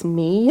when it's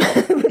me.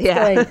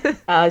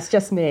 It's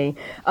just me.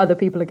 Other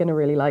people are going to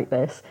really like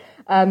this.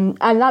 And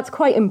that's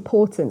quite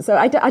important. So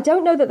I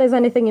don't know that there's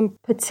anything in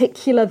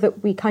particular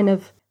that we kind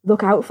of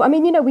look out for. I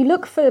mean, we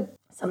look for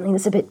something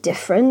that's a bit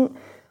different,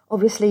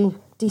 obviously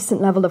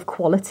decent level of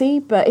quality.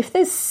 But if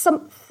there's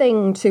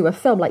something to a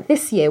film, like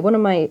this year, one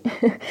of my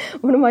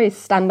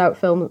standout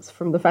films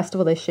from the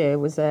festival this year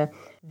was a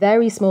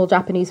very small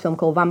Japanese film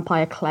called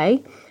Vampire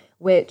Clay,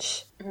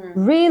 which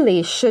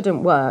really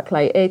shouldn't work.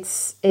 Like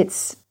there's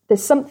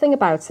something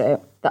about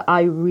it that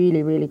I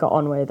really, really got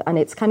on with. And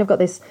it's kind of got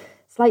this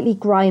slightly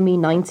grimy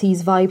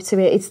 90s vibe to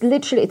it.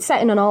 It's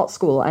set in an art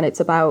school, and it's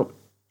about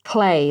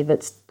clay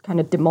that's kind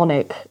of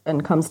demonic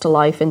and comes to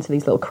life into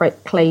these little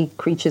clay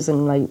creatures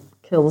and like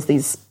kills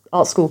these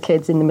art school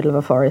kids in the middle of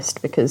a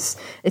forest because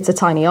it's a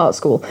tiny art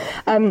school.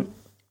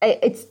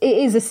 It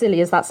is as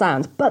silly as that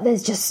sounds, but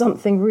there's just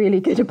something really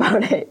good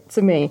about it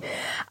to me.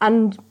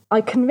 And I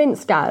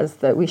convinced Gaz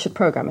that we should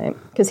program it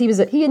because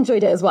he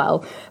enjoyed it as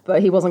well,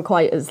 but he wasn't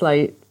quite as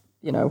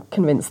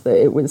convinced that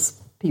it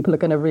was people are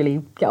going to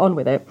really get on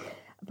with it.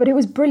 But it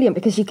was brilliant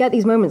because you get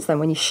these moments then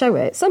when you show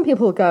it. Some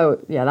people will go,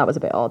 yeah, that was a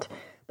bit odd.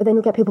 But then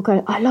you'll get people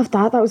going, I love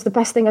that. That was the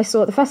best thing I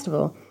saw at the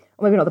festival.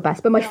 Or maybe not the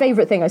best, but my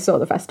favourite thing I saw at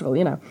the festival,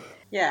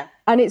 Yeah.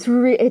 And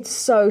it's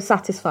so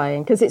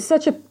satisfying because it's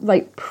such a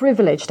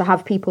privilege to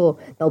have people,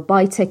 they'll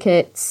buy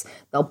tickets,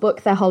 they'll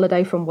book their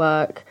holiday from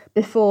work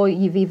before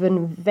you've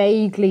even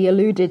vaguely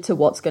alluded to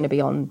what's going to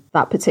be on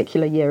that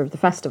particular year of the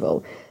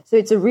festival. So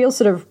it's a real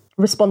sort of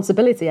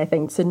responsibility, I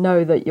think, to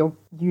know that you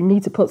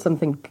need to put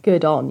something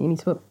good on. You need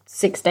to put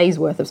 6 days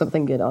worth of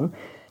something good on.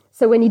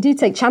 So when you do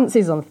take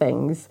chances on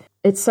things,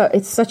 it's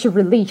such a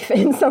relief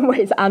in some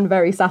ways and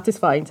very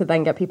satisfying to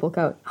then get people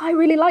go, I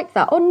really liked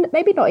that. Or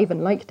maybe not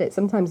even liked it.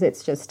 Sometimes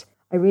it's just,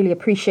 I really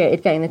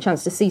appreciated getting the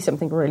chance to see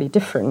something really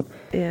different.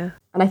 Yeah.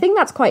 And I think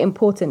that's quite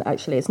important,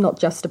 actually. It's not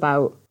just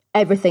about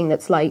everything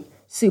that's like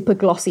super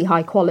glossy,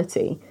 high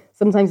quality.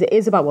 Sometimes it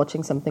is about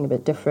watching something a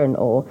bit different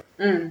or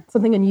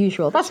something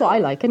unusual. That's what I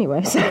like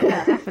anyway. So.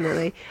 Yeah,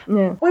 definitely.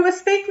 Yeah. We were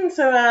speaking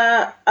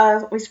to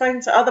we've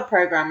spoken to other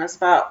programmers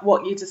about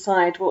what you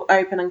decide will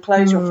open and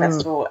close your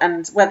festival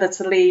and whether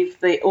to leave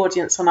the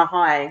audience on a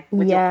high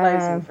with your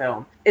closing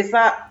film. Is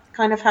that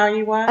kind of how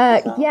you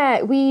work?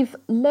 Yeah, we've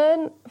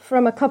learned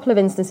from a couple of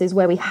instances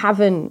where we've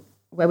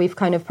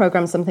kind of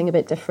programmed something a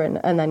bit different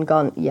and then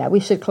gone, yeah, we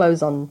should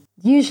close on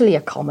usually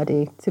a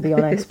comedy, to be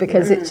honest,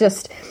 because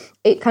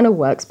it kind of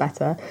works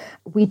better.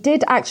 We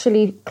did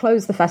actually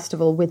close the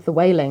festival with The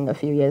Wailing a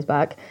few years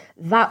back.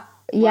 That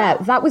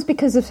was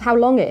because of how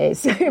long it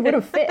is. It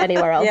wouldn't fit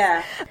anywhere else.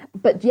 Yeah.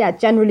 But yeah,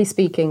 generally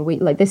speaking,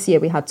 this year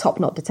we had Top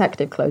Knot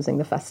Detective closing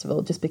the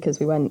festival just because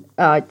we went,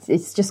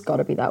 it's just got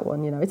to be that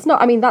one, It's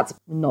not, that's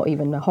not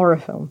even a horror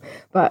film,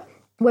 but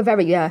we're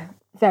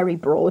very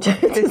broad,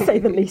 to say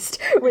the least,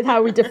 with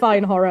how we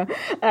define horror.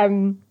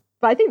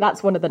 But I think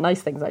that's one of the nice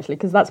things, actually,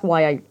 because that's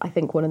why I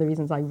think one of the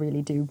reasons I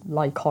really do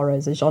like horror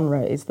as a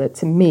genre is that,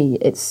 to me,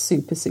 it's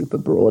super, super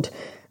broad.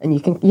 And you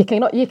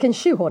can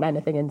shoehorn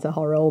anything into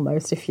horror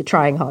almost if you're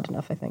trying hard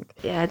enough, I think.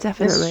 Yeah,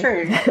 definitely.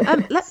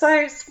 It's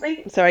true.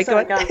 Sorry, go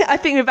on. I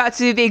think we're about to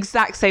do the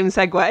exact same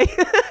segue.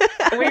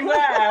 We were.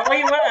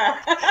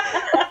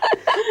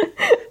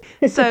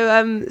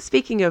 So,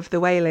 speaking of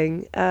The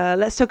Wailing,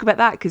 let's talk about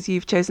that because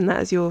you've chosen that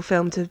as your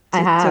film to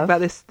talk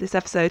about this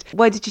episode.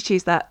 Why did you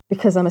choose that?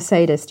 Because I'm a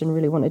sadist and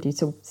really wanted you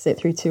to sit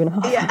through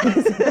 2.5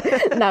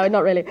 hours. No,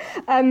 not really.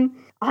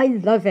 I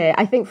love it.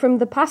 I think from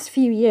the past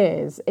few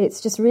years,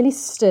 it's just really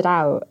stood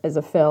out as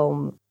a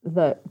film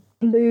that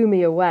blew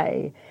me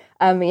away.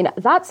 I mean,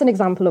 that's an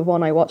example of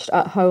one I watched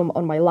at home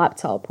on my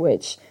laptop,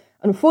 which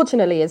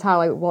unfortunately is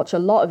how I watch a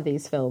lot of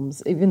these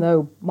films, even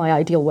though my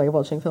ideal way of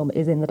watching film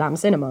is in the damn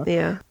cinema.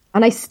 Yeah.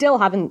 And I still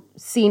haven't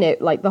seen it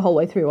the whole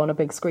way through on a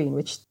big screen,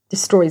 which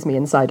destroys me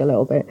inside a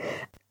little bit.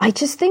 I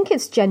just think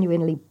it's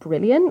genuinely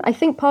brilliant. I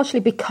think partially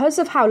because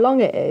of how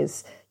long it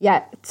is.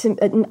 Yeah,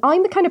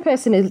 I'm the kind of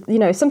person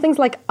if something's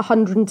like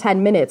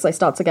 110 minutes, I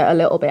start to get a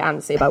little bit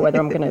antsy about whether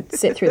I'm going to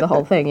sit through the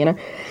whole thing,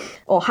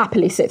 or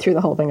happily sit through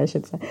the whole thing, I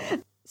should say.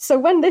 So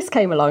when this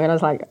came along and I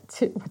was like,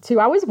 2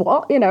 hours,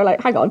 what? You know,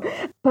 like, hang on.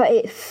 But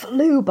it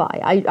flew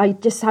by. I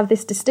just have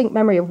this distinct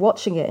memory of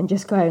watching it and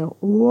just going,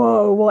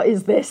 whoa, what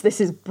is this? This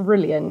is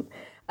brilliant.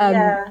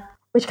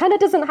 Which kind of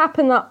doesn't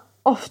happen that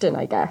often,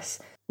 I guess.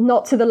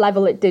 Not to the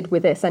level it did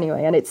with this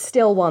anyway. And it's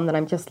still one that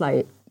I'm just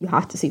like, you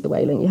have to see The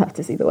Wailing. You have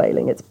to see The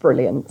Wailing. It's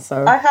brilliant.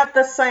 So I had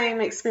the same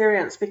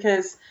experience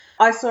because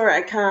I saw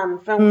it at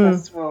Cannes Film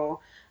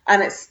Festival.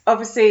 And it's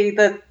obviously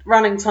the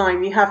running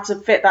time, you have to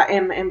fit that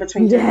in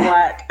between doing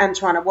work and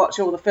trying to watch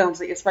all the films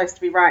that you're supposed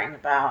to be writing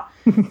about.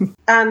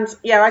 And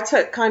I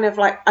took kind of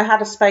like, I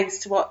had a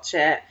space to watch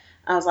it.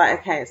 I was like,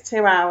 okay, it's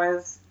 2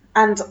 hours.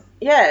 And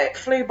it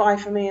flew by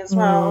for me as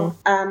well.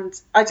 And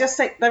I just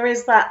think there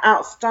is that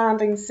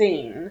outstanding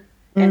scene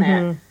in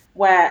it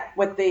where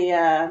with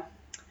the,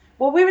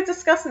 we were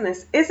discussing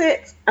this. Is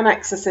it an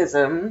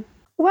exorcism?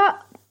 Well,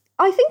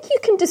 I think you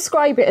can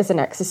describe it as an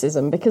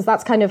exorcism because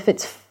that's kind of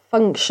its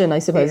function, I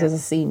suppose, as a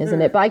scene,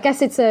 isn't it? But I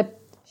guess it's a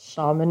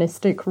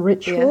shamanistic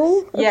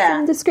ritual of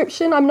some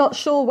description. I'm not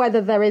sure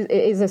whether it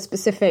is a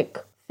specific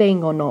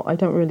thing or not. I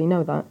don't really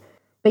know that.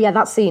 But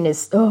that scene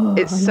is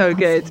it's so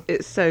good. Scene.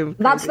 It's so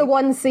that's the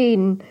one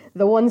scene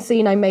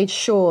I made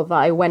sure that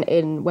I went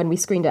in when we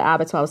screened at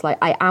Abattoir. I was like,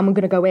 I am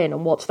going to go in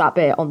and watch that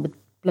bit on the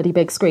bloody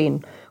big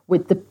screen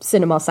with the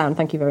cinema sound.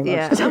 Thank you very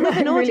much. And with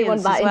an I really audience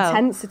want that as well.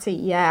 Intensity.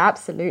 Yeah,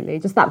 absolutely.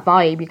 Just that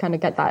vibe. You kind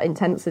of get that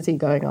intensity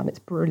going on. It's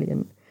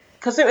brilliant.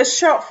 Because it was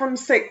shot from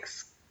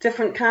 6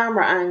 different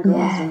camera angles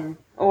and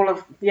all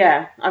of,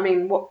 I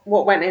mean,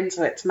 what went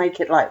into it to make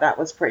it like that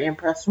was pretty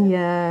impressive.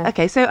 Yeah.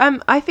 Okay, so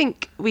I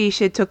think we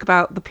should talk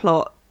about the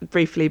plot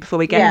briefly before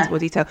we get into more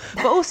detail.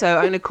 But also,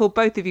 I'm going to call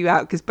both of you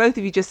out because both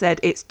of you just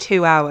said it's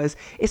 2 hours.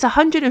 It's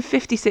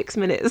 156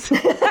 minutes.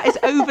 That is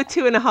over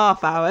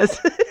 2.5 hours.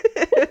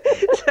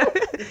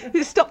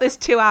 So, stop this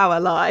 2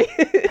 hour lie.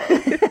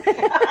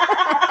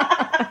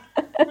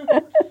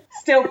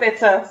 Still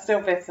bitter.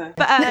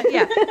 But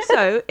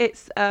so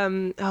it's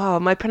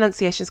my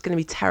pronunciation is going to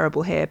be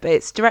terrible here, but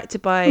it's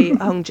directed by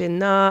Hong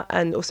Jin-na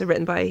and also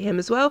written by him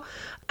as well.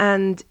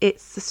 And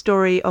it's the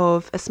story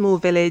of a small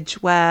village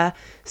where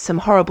some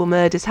horrible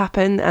murders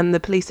happen and the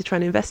police are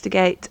trying to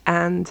investigate,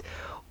 and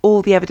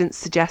all the evidence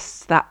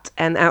suggests that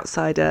an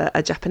outsider,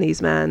 a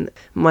Japanese man,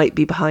 might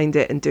be behind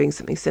it and doing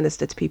something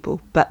sinister to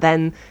people. But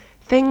then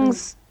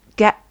things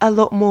get a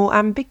lot more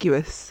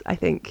ambiguous, I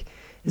think.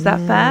 Is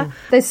that fair?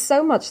 There's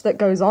so much that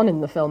goes on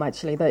in the film,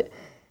 actually, that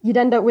you'd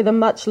end up with a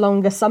much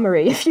longer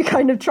summary if you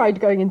kind of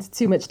tried going into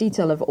too much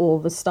detail of all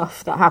the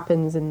stuff that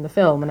happens in the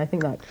film. And I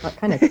think that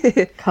kind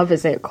of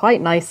covers it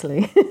quite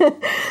nicely.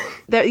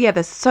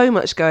 There's so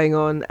much going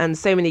on and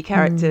so many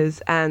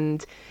characters.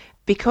 And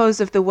because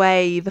of the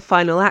way the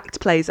final act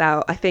plays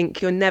out, I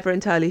think you're never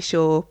entirely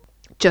sure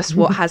just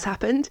what has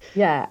happened.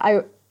 Yeah,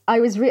 I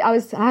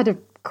had a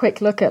quick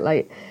look at,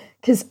 like,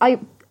 because I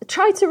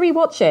tried to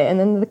rewatch it, and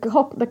then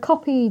the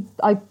copy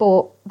I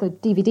bought, the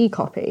DVD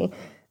copy,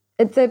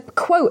 the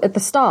quote at the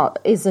start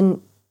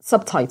isn't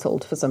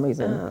subtitled for some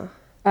reason.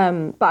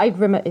 But I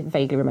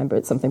vaguely remember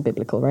it's something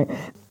biblical, right?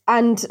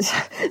 And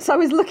so I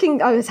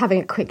was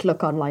having a quick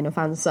look online and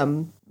found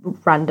some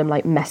random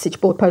like message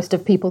board post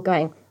of people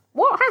going,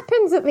 "What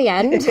happens at the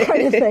end?"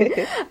 kind of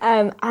thing.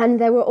 And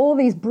there were all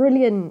these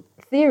brilliant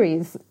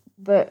theories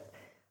that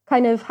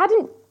kind of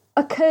hadn't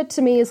occurred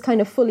to me as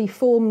kind of fully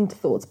formed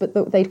thoughts,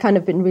 but they'd kind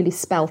of been really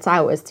spelt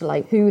out as to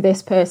like who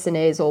this person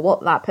is or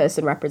what that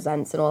person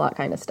represents and all that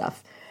kind of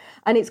stuff.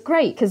 And it's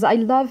great because I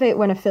love it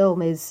when a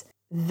film is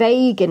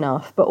vague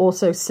enough but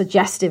also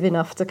suggestive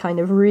enough to kind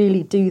of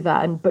really do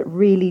that, but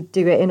really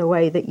do it in a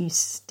way that you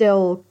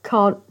still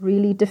can't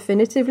really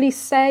definitively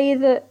say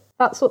that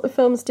that's what the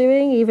film's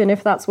doing, even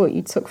if that's what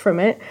you took from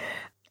it.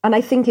 And I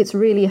think it's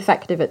really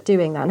effective at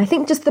doing that. And I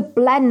think just the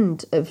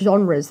blend of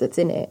genres that's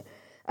in it,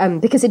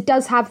 because it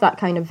does have that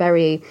kind of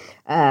very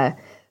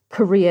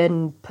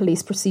Korean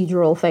police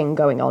procedural thing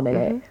going on in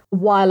it,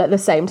 while at the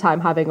same time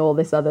having all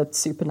this other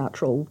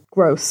supernatural,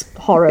 gross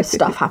horror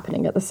stuff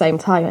happening at the same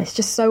time. It's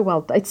just so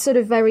well, it's sort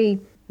of very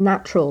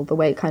natural the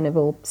way it kind of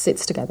all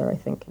sits together, I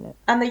think, in it.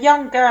 And the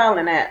young girl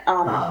in it,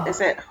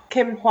 is it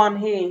Kim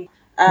Hwan-hee?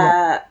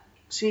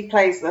 She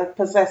plays the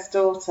possessed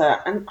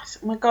daughter, and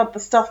oh my God, the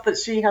stuff that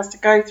she has to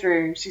go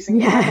through, she's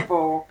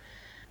incredible.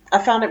 I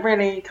found it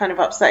really kind of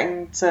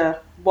upsetting to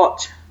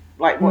watch,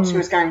 like what she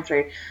was going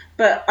through.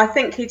 But I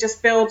think he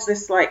just builds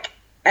this like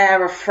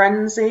air of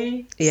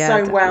frenzy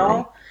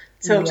well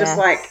till just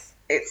like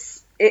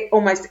it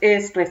almost ear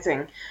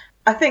splitting.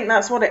 I think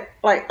that's what it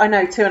like. I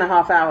know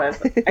 2.5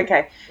 hours,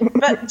 okay,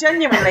 but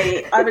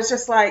genuinely, I was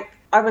just like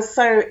I was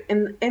so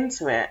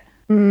into it.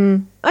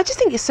 I just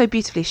think it's so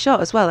beautifully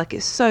shot as well. Like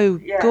it's so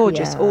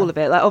gorgeous, all of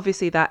it. Like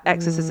obviously that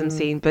exorcism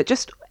scene, but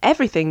just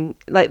everything.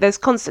 Like there's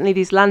constantly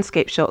these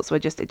landscape shots where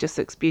it just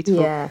looks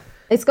beautiful. Yeah,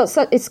 it's got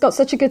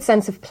such a good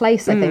sense of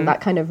place. I think that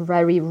kind of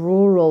very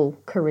rural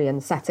Korean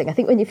setting. I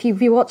think if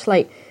you watch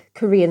like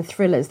Korean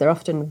thrillers, they're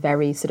often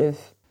very sort of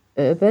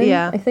urban.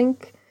 Yeah, I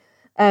think.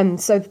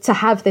 So to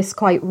have this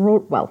quite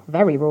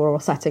very rural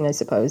setting, I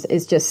suppose,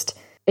 is just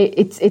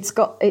it's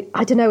got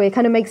I don't know, it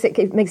kind of makes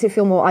it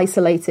feel more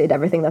isolated,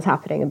 everything that's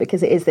happening, and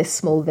because it is this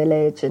small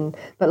village,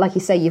 but like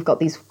you say, you've got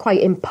these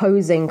quite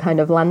imposing kind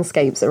of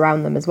landscapes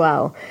around them as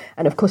well,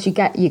 and of course you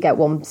get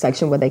one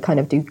section where they kind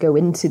of do go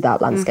into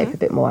that landscape a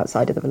bit more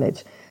outside of the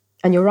village,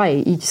 and you're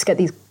right, you just get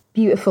these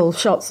beautiful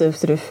shots of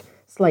sort of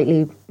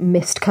slightly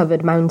mist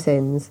covered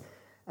mountains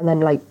and then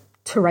like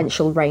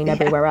torrential rain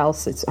everywhere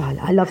else.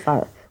 I love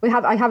that.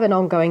 I have an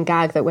ongoing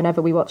gag that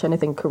whenever we watch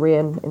anything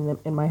Korean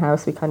in my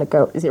house, we kind of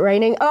go, "Is it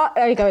raining? Oh,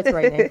 there you go, it's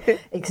raining."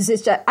 Because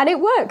it's just, and it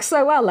works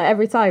so well. Like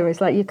every time,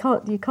 it's like you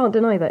can't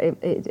deny that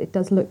it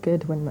does look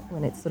good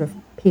when it's sort of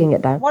peeing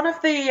it down. One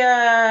of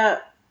the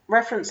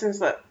references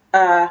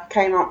that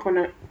came up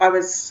when I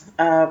was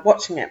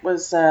watching it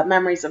was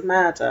Memories of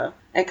Murder.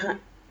 It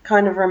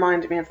kind of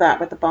reminded me of that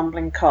with the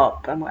bumbling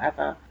cop and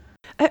whatever.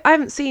 I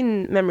haven't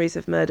seen Memories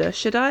of Murder.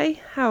 Should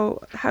I? How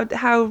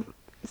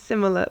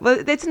similar? Well,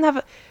 it doesn't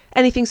have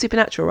anything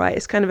supernatural, right?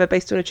 It's kind of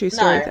based on a true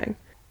story thing.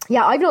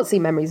 Yeah, I've not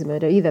seen Memories of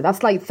Murder either.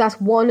 That's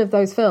one of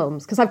those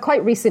films, because I've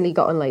quite recently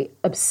gotten like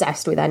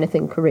obsessed with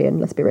anything Korean,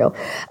 let's be real.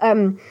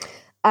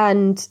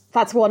 And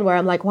that's one where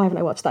I'm like, why haven't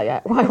I watched that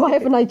yet? Why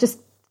haven't I just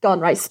gone,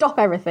 right, stop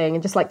everything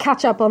and just like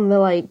catch up on the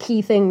like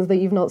key things that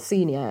you've not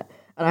seen yet?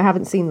 And I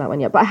haven't seen that one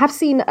yet. But I have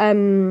seen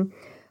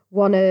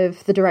one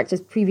of the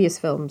director's previous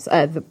films,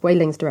 the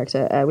Wailing's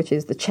director, which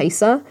is The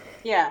Chaser.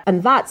 Yeah.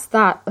 And that's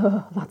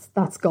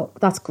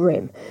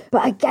grim.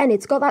 But again,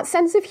 it's got that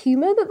sense of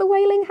humour that The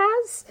Wailing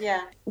has.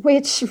 Yeah.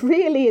 Which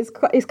really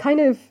is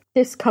kind of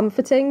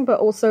discomforting, but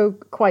also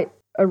quite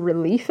a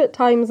relief at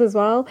times as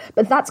well.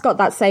 But that's got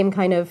that same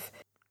kind of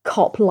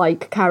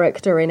cop-like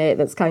character in it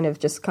that's kind of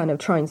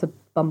trying to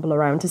bumble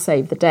around to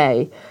save the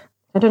day.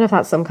 I don't know if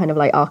that's some kind of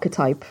like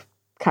archetype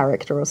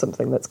character or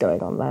something that's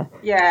going on there.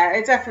 Yeah,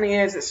 it definitely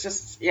is. It's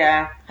just,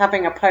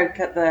 having a poke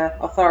at the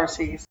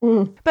authorities.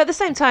 But at the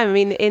same time, I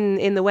mean,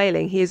 in The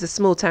Wailing, he is a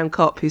small town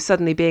cop who's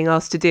suddenly being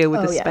asked to deal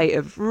with a spate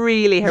of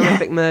really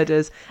horrific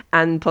murders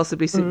and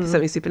possibly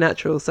something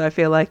supernatural. So I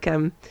feel like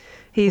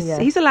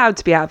he's allowed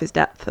to be out of his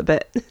depth a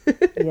bit.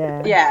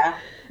 Yeah.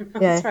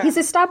 Right. He's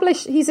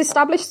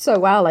established so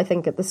well, I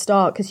think, at the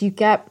start, because you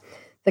get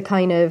the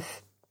kind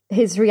of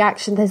his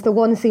reaction. There's the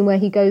one scene where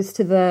he goes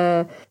to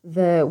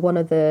the one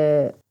of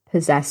the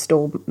possessed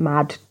or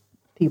mad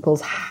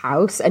people's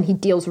house, and he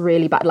deals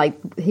really bad.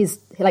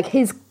 His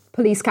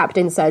police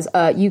captain says,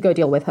 "You go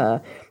deal with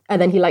her," and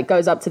then he like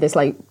goes up to this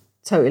like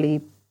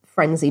totally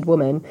frenzied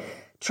woman,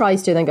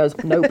 tries to, and then goes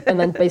nope, and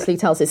then basically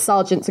tells his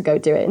sergeant to go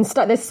do it. And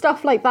there's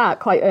stuff like that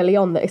quite early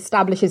on that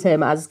establishes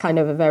him as kind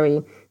of a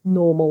very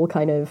normal,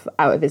 kind of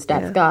out of his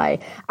depth guy,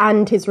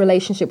 and his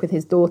relationship with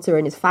his daughter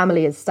and his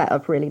family is set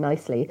up really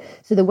nicely,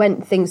 so that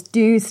when things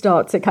do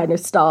start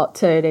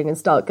turning and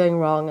start going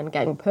wrong and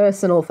getting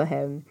personal for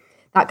him,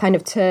 that kind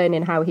of turn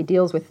in how he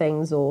deals with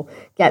things or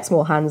gets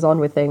more hands-on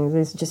with things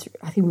is just,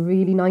 I think,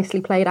 really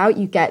nicely played out.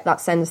 You get that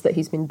sense that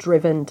he's been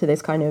driven to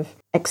this kind of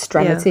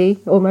extremity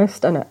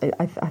almost, and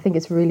I think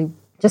it's really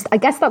just, I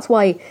guess that's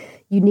why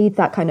you need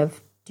that kind of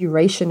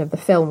duration of the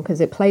film,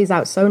 because it plays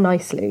out so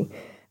nicely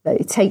that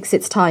it takes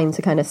its time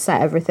to kind of set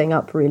everything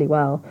up really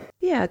well.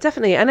 Yeah,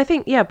 definitely. And I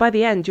think, by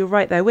the end, you're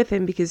right there with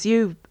him, because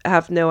you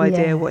have no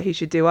idea what he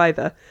should do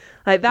either.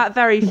 Like that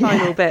very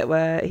final bit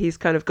where he's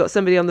kind of got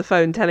somebody on the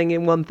phone telling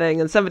him one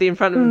thing and somebody in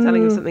front of him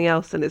telling him something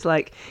else. And it's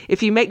like,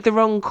 if you make the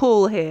wrong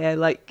call here,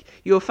 like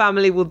your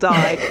family will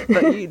die.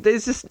 But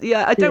there's just,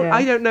 I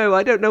don't know.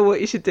 I don't know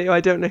what you should do. I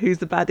don't know who's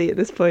the baddie at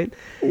this point.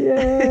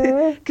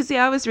 Yeah. Because,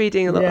 I was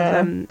reading a lot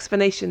of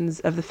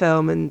explanations of the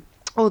film and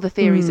all the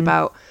theories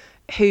about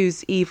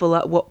who's evil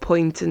at what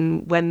point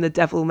and when the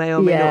devil may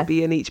or may not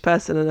be in each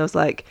person. And I was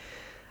like,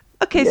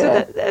 okay,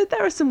 so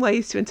there are some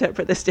ways to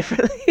interpret this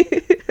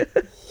differently.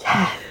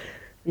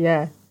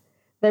 There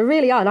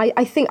really are. And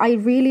I think I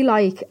really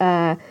like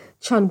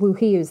Chan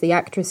Woo-hee, who's the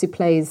actress who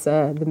plays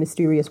the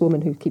mysterious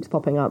woman who keeps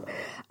popping up.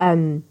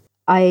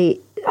 I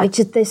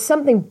just, there's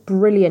something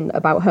brilliant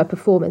about her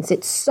performance.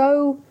 It's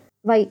so,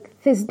 like,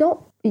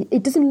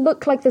 it doesn't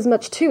look like there's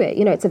much to it.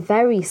 It's a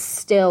very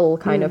still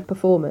kind of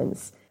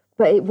performance.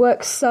 But it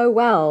works so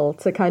well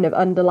to kind of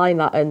underline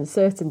that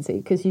uncertainty,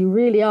 because you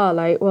really are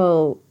like,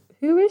 well,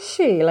 who is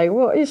she? Like,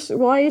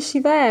 why is she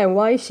there? And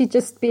why is she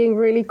just being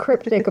really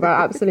cryptic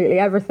about absolutely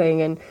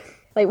everything? And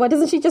like, why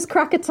doesn't she just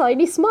crack a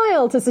tiny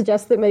smile to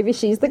suggest that maybe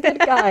she's the good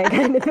guy?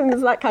 Kind of thing,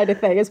 that kind of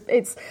thing.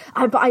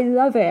 But I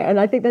love it, and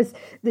I think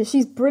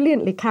she's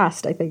brilliantly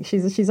cast. I think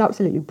she's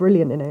absolutely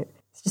brilliant in it.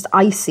 It's just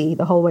icy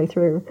the whole way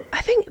through.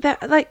 I think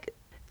that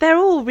they're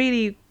all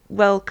really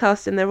well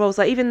cast in their roles.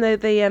 Like even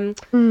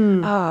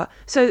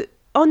so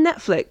on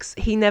Netflix,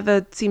 he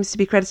never seems to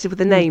be credited with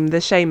a name, the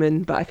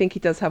shaman, but I think he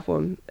does have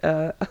one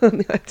on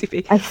the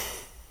IMDb. I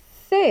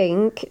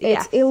think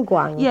it's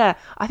Il-gwang. Yeah,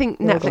 I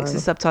think Il-gwang.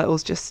 Netflix's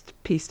subtitles just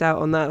pieced out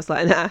on that. I was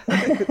like, nah,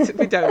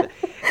 we don't.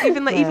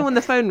 Even when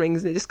the phone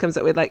rings and it just comes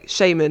up with like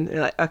shaman, you're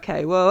like,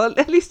 okay, well,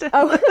 at least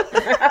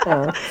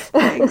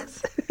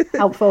thanks.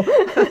 Helpful.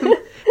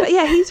 But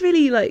yeah, he's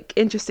really like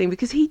interesting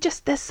because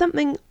there's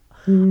something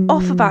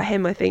off about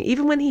him, I think.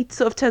 Even when he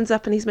sort of turns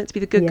up and he's meant to be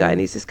the good guy, and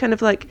he's just kind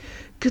of like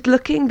good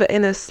looking, but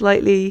in a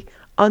slightly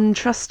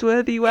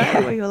untrustworthy way,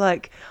 where you're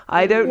like,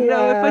 I don't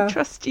know if I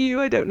trust you.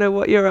 I don't know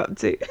what you're up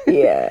to.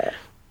 Yeah.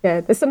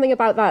 There's something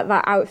about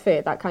that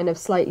outfit, that kind of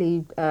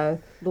slightly Lord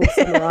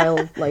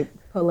Summerisle like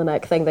pull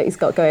neck thing that he's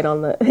got going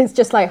on, that it's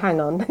just like,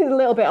 hang on, a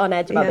little bit on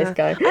edge about this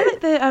guy. I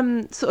like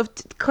the sort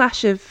of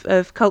clash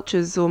of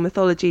cultures or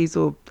mythologies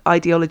or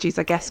ideologies,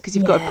 I guess, because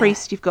you've got a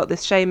priest, you've got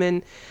this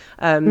shaman,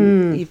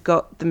 you've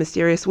got the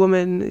mysterious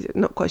woman,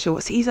 not quite sure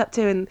what he's up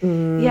to, and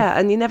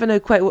and you never know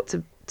quite what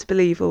to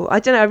believe, or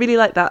I don't know, I really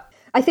like that.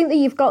 I think that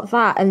you've got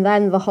that, and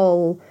then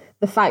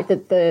the fact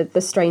that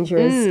the stranger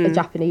is a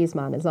Japanese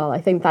man as well.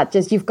 I think that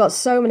just, you've got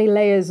so many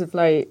layers of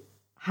like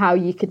how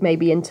you could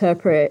maybe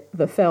interpret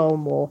the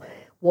film, or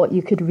what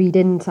you could read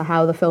into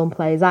how the film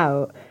plays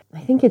out. I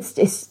think it's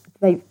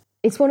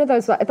one of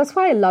those, that's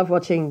why I love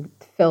watching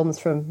films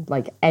from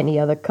like any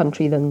other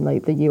country than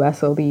like the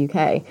US or the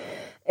UK,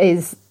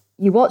 is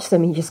you watch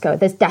them and you just go,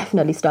 there's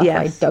definitely stuff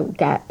I don't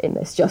get in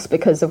this, just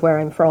because of where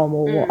I'm from,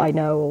 or what I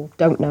know or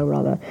don't know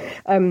rather.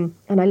 And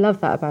I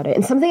love that about it.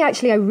 And something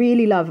actually I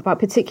really love about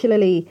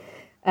particularly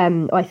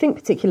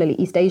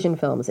East Asian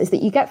films, is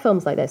that you get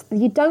films like this,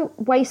 you don't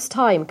waste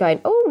time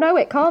going, oh no,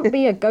 it can't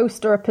be a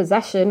ghost or a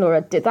possession or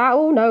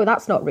oh no,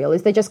 that's not real.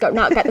 Is they just go,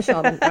 no, get the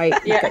shaman, right?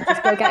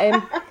 Just go get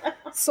him,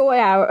 sort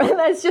it out.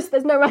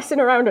 There's no messing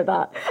around with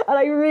that. And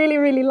I really,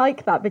 really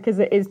like that, because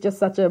it is just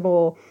such a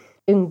more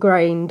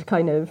ingrained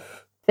kind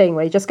of thing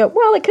where you just go,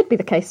 well, it could be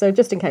the case, so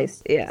just in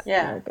case,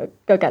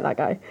 go get that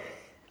guy.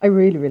 I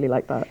really, really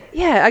like that.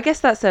 Yeah, I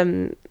guess that's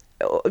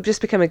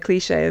just become a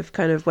cliche of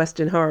kind of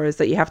Western horrors,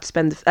 that you have to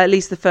spend at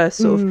least the first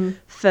sort of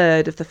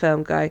third of the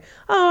film going,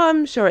 oh,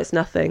 I'm sure it's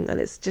nothing, and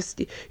it's just,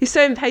 you're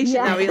so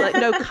impatient now, you're like,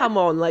 no, come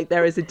on, like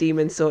there is a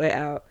demon, sort it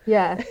out.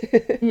 Yeah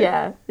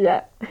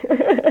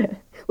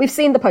We've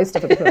seen the poster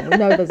for the film. We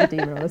know there's a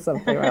demon or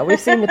something, right? We've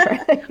seen the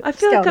trailer. I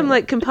feel like I'm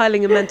like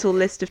compiling a mental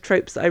list of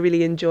tropes that I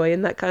really enjoy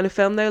in that kind of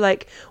film, though.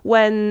 Like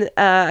when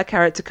a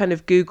character kind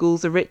of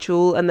Googles a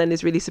ritual and then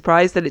is really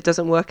surprised that it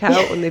doesn't work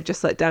out, and they've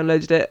just like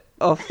downloaded it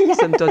off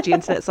some dodgy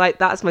internet site.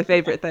 That's my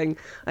favourite thing.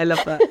 I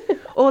love that.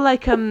 Or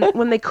like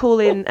when they call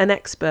in an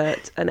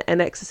expert,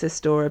 an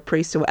exorcist or a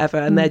priest or whatever,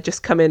 and they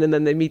just come in and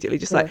then they immediately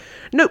just like,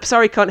 nope,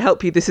 sorry, can't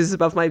help you. This is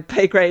above my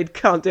pay grade.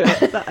 Can't do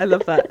it. I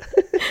love that.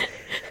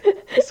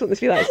 I just want this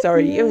to be like,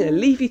 sorry, I'm going to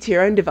leave you to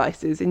your own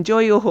devices. Enjoy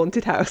your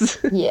haunted house.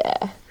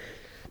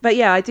 But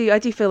yeah, I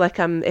do feel like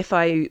if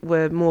I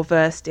were more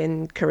versed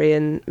in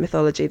Korean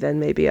mythology, then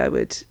maybe I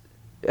would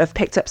have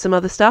picked up some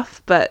other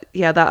stuff. But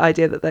yeah, that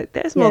idea that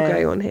there's more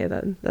going on here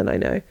than I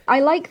know.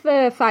 I like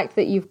the fact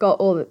that you've got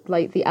all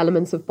like the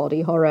elements of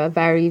body horror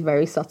very,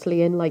 very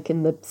subtly in, like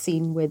in the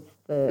scene with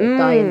the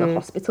guy in the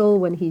hospital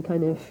when he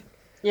kind of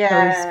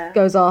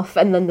goes off,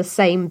 and then the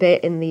same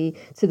bit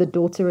to the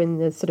daughter in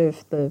the sort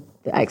of the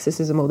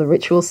exorcism or the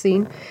ritual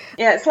scene.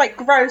 Yeah, it's like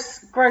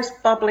gross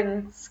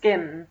bubbling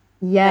skin.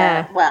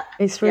 Well,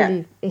 it's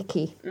really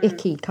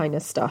icky kind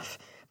of stuff.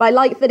 But I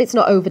like that it's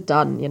not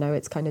overdone, you know,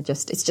 it's kind of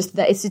it's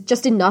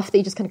just enough that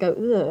you just kind of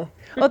go, ugh.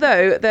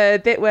 Although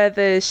the bit where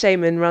the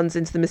shaman runs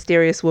into the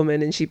mysterious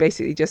woman and she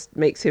basically just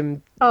makes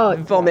him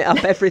vomit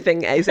up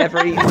everything he's ever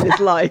eaten in his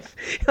life.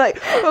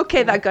 Like,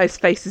 okay, that guy's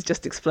face is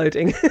just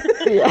exploding.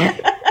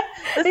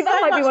 I think that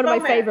might be one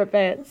of my favourite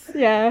bits.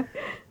 Yeah.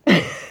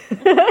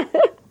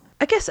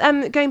 I guess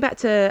going back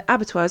to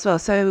Abattoir as well,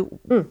 so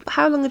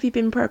how long have you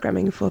been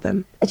programming for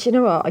them? Do you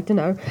know what? I don't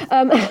know.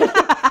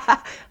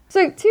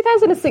 So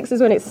 2006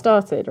 is when it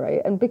started, right?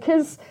 And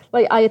because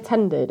like I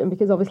attended, and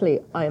because obviously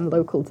I am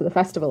local to the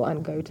festival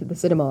and go to the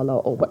cinema a lot,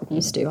 or what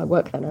used to, I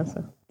work there now,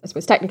 so I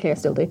suppose technically I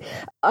still do.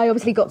 I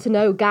obviously got to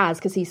know Gaz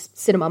because he's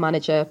cinema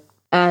manager,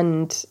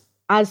 and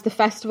as the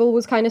festival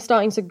was kind of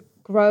starting to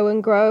grow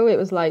and grow, it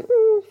was like,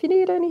 if you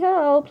need any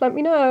help, let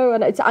me know.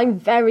 And I'm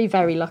very,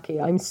 very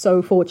lucky. I'm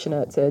so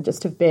fortunate to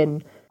just have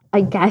been,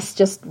 I guess,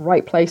 just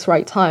right place,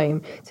 right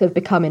time to have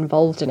become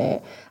involved in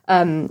it.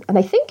 And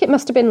I think it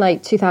must have been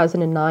like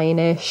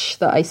 2009-ish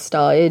that I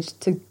started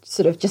to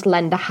sort of just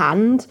lend a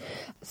hand.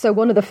 So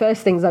one of the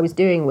first things I was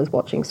doing was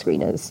watching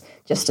screeners,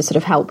 just to sort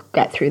of help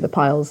get through the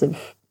piles of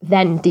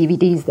then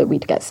DVDs that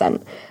we'd get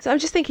sent. So I'm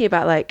just thinking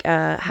about like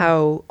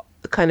how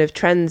kind of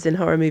trends in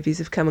horror movies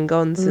have come and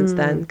gone since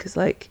then, because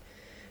like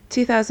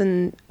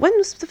 2000, when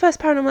was the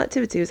first Paranormal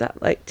Activity? Was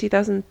that like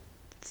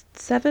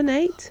 2007,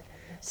 8?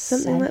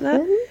 Something like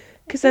that?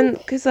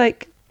 Because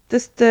like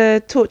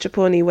the torture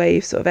porny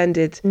wave sort of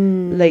ended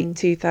late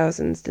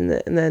 2000s, didn't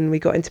it? And then we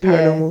got into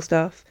paranormal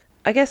stuff.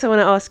 I guess I want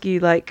to ask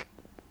you like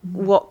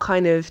what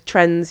kind of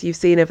trends you've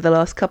seen over the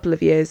last couple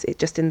of years, it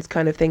just in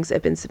kind of things that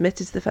have been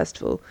submitted to the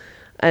festival,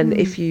 and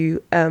if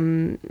you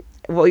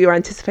what you're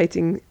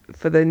anticipating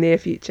for the near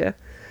future.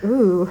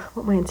 Ooh,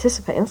 what am I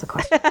anticipating? That's a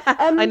question.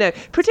 I know.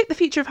 Predict the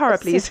future of horror,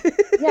 please.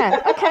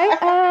 Yeah,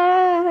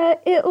 okay.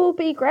 It'll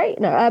be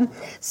great. No,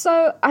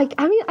 so I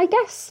mean, I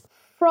guess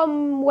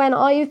from when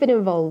I've been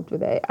involved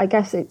with it, I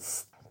guess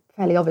it's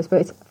fairly obvious, but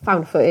it's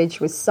found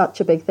footage was such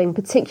a big thing,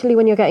 particularly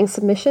when you're getting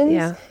submissions.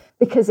 Yeah.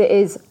 because it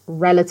is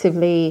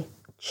relatively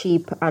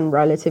cheap and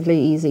relatively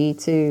easy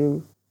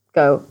to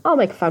go, I'll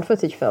make a found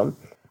footage film.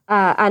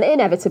 And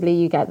inevitably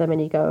you get them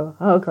and you go,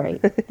 oh,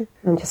 great.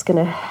 I'm just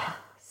going to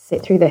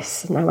sit through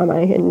this now, am I?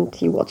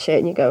 And you watch it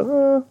and you go,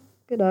 oh,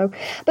 you know.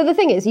 But the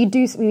thing is,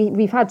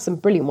 we've had some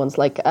brilliant ones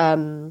like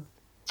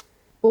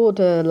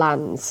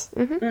Borderlands,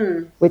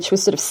 which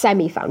was sort of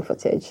semi-found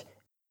footage,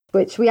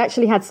 which we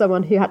actually had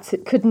someone who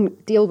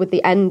couldn't deal with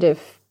the end of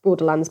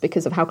Borderlands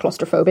because of how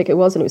claustrophobic it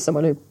was, and it was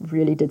someone who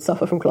really did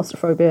suffer from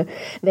claustrophobia.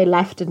 They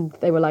left and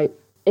they were like,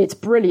 it's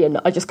brilliant,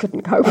 I just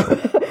couldn't cope.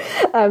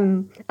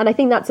 And I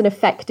think that's an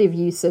effective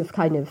use of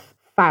kind of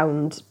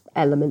found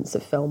elements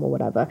of film or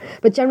whatever.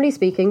 But generally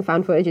speaking,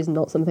 found footage is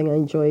not something I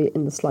enjoy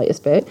in the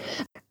slightest bit.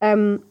 I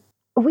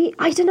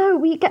don't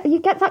know, you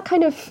get that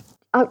kind of,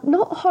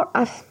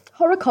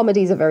 horror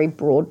comedy is a very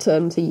broad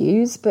term to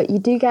use, but you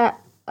do get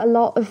a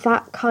lot of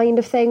that kind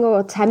of thing, or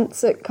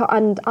attempts at,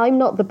 and I'm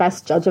not the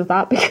best judge of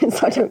that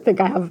because I don't think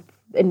I have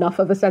enough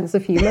of a sense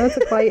of humour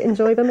to quite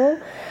enjoy them all.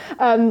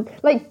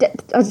 Like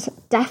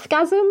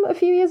Deathgasm a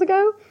few years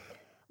ago,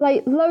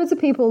 like loads of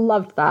people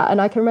loved that,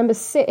 and I can remember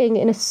sitting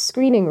in a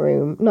screening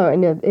room,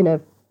 in a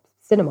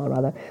cinema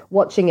rather,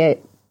 watching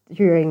it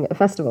during a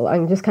festival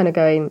and just kind of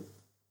going,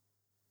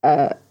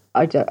 I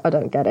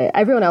don't get it.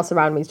 Everyone else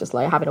around me is just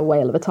like having a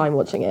whale of a time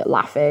watching it,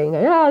 laughing,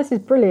 this is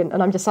brilliant,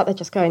 and I'm just sat there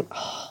just going,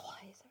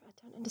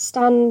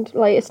 understand,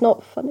 like, it's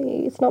not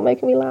funny, it's not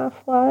making me laugh,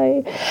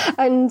 why?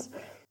 And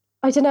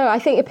I don't know, I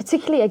think it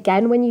particularly,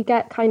 again, when you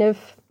get kind of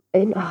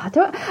when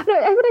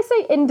I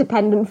say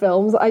independent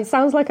films, it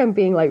sounds like I'm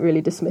being like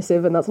really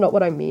dismissive, and that's not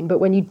what I mean, but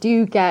when you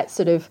do get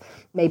sort of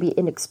maybe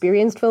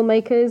inexperienced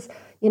filmmakers,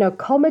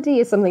 comedy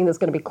is something that's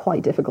going to be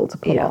quite difficult to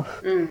pull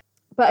off.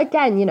 But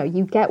again,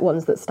 you get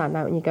ones that stand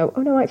out and you go,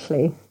 oh no,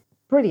 actually,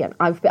 brilliant,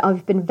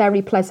 I've been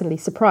very pleasantly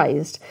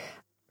surprised,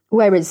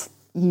 whereas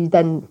you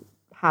then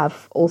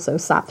have also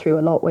sat through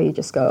a lot where you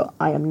just go,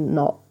 I am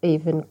not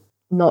even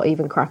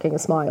cracking a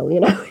smile,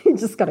 you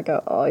just gotta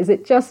go, oh, is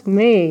it just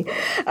me?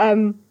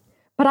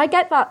 But I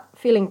get that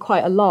feeling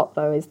quite a lot,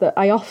 though, is that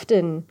I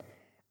often,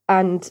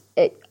 and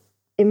it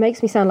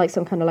makes me sound like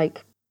some kind of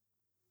like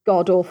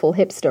god-awful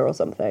hipster or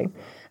something,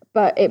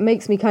 but it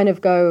makes me kind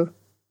of go,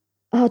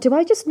 oh, do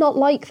I just not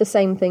like the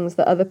same things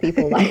that other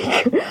people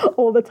like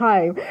all the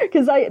time?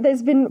 Because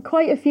there's been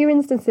quite a few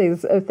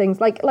instances of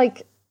things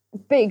like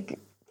big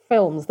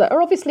films that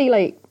are obviously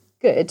like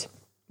good,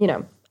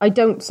 I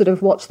don't sort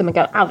of watch them and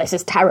go, oh, this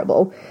is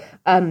terrible.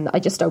 I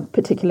just don't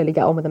particularly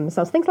get on with them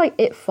myself. Things like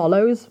It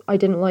Follows, I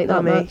didn't like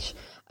that much.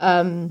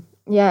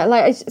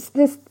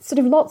 There's sort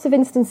of lots of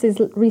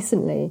instances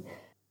recently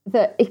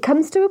that it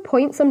comes to a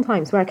point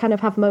sometimes where I kind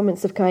of have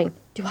moments of going,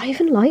 do I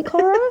even like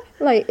horror?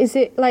 Like, is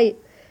it like,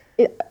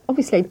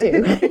 obviously I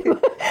do,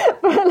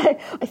 but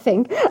like, I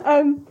think.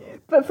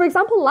 But for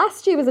example,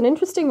 last year was an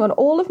interesting one.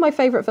 All of my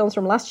favourite films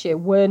from last year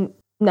weren't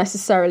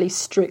necessarily,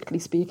 strictly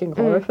speaking,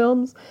 horror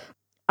films.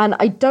 And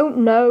I don't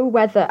know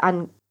whether,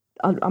 and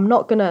I'm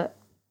not going to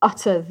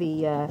utter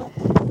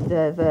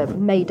the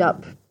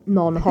made-up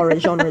non-horror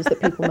genres that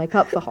people make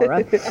up for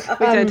horror.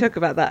 We don't talk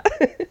about that.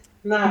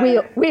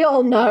 No. We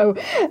all know.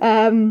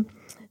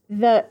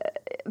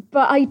 But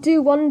I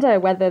do wonder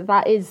whether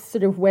that is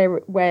sort of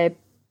where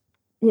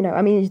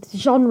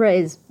genre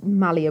is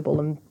malleable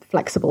and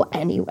flexible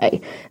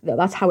anyway.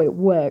 That's how it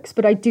works.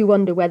 But I do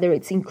wonder whether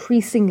it's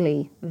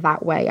increasingly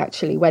that way,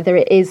 actually, whether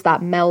it is that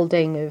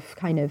melding of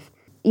kind of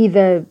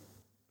either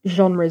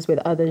genres with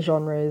other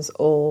genres,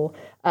 or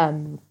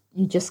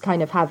you just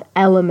kind of have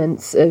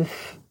elements of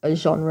a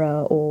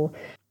genre. Or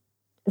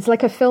it's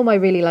like a film I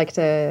really liked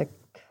a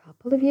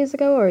couple of years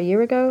ago or a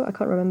year ago, I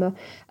can't remember,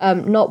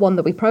 not one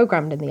that we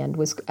programmed in the end,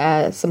 was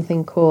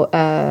something called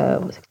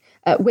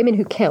Women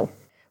Who Kill,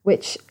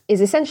 which is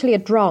essentially a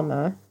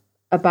drama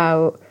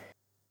about,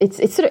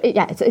 it's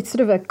sort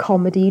of a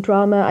comedy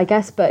drama, I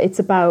guess, but it's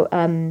about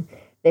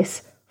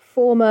this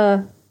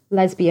former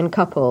lesbian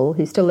couple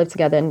who still live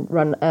together and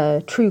run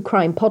a true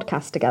crime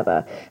podcast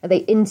together, and they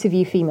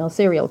interview female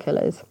serial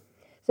killers.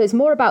 So it's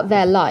more about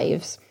their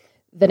lives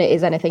than it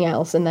is anything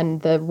else. And then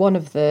one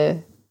of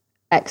the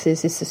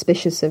exes is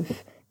suspicious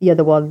of the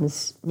other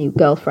one's new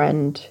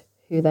girlfriend,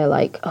 who they're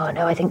like, oh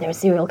no, I think they're a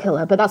serial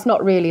killer, but that's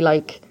not really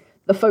like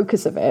the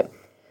focus of it.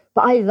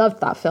 But I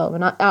loved that film,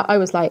 and I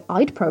was like,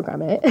 I'd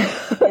program it.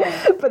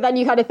 Yeah. But then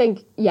you kind of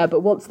think, yeah,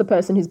 but what's the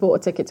person who's bought a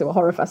ticket to a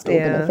horror festival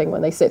going to think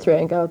when they sit through it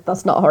and go,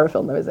 that's not a horror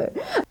film though, is it?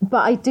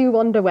 But I do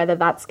wonder whether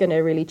that's going to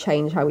really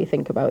change how we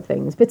think about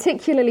things,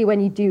 particularly when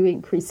you do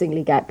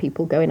increasingly get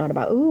people going on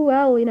about, oh,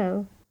 well,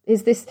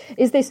 is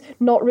this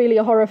not really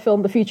a horror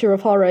film, the future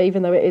of horror,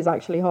 even though it is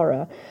actually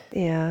horror?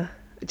 Yeah.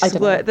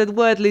 The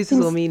word loses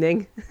all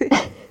meaning.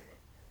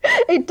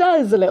 It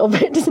does a little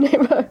bit, doesn't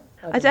it?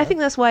 I think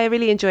that's why I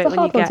really enjoy it when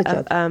you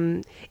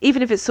get,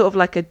 even if it's sort of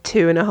like a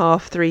 2.5,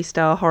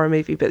 3-star horror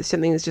movie, but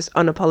something that's just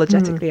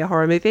unapologetically a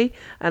horror movie.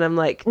 And I'm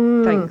like,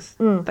 thanks.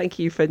 Thank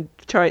you for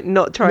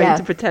not trying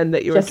to pretend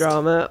that you're a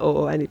drama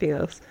or anything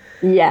else.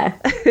 Yeah.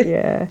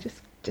 Yeah.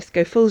 just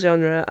go full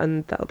genre,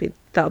 and that'll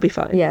be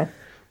fine. Yeah.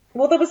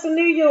 Well, there was a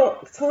New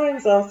York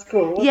Times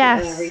article, wasn't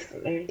there,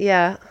 recently?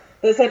 Yeah.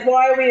 That said,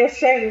 why are we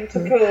ashamed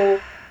to call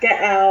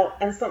Get Out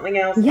and something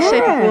else? Yeah.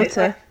 Shape of It's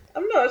Water. like,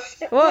 I'm not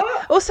ashamed. Well,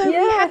 What? also, we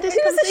Yeah, had this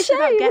who's conversation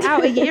about Get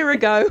Out a year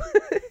ago.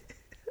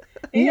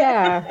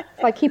 Yeah,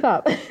 like keep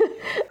up.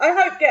 I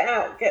hope Get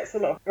Out gets a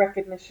lot of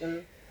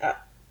recognition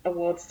at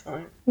awards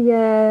time.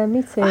 Yeah,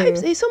 me too. I hope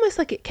it's almost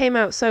like it came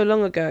out so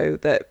long ago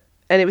that,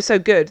 and it was so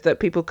good that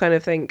people kind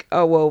of think,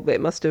 oh, well,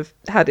 it must have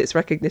had its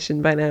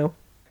recognition by now.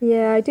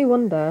 Yeah, I do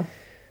wonder.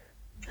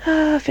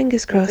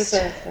 Fingers crossed.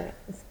 Deserves it.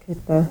 It's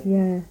good though.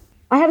 Yeah,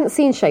 I haven't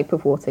seen Shape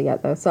of Water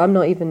yet though, so I'm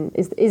not even.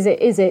 Is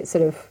it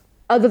sort of,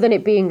 other than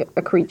it being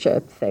a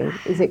creature thing?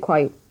 Is it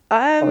quite?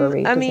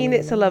 horror-y? I mean,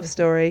 it's a love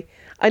story.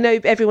 I know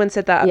everyone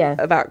said that Yeah.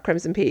 about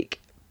Crimson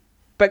Peak,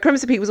 but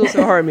Crimson Peak was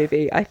also a horror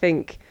movie. I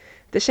think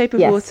The Shape of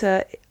Yes.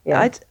 Water.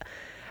 Yeah.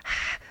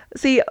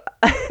 See,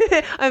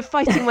 I'm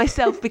fighting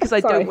myself because I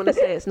Sorry. don't want to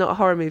say it's not a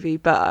horror movie,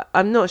 but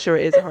I'm not sure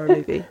it is a horror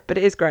movie, but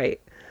it is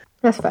great.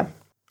 That's fair.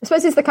 I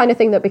suppose it's the kind of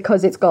thing that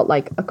because it's got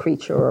like a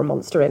creature or a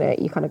monster in it,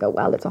 you kind of go,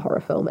 well, it's a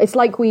horror film. It's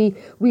like we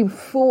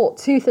fought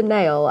tooth and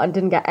nail and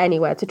didn't get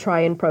anywhere to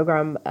try and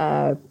program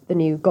the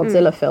new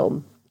Godzilla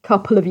film a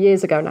couple of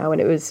years ago now,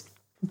 and it was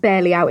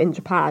barely out in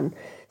Japan.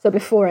 So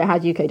before it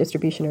had UK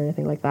distribution or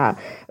anything like that,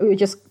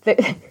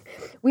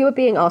 we were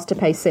being asked to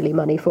pay silly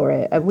money for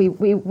it. And we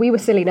were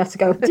silly enough to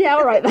go, yeah,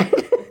 all right then.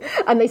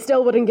 And they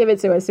still wouldn't give it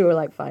to us, so we were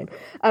like, fine.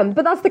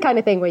 But that's the kind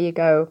of thing where you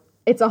go,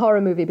 it's a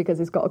horror movie because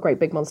it's got a great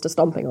big monster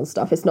stomping on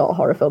stuff. It's not a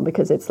horror film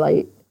because it's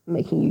like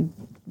making you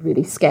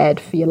really scared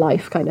for your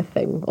life kind of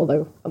thing.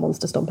 Although a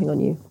monster stomping on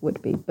you would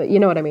be. But you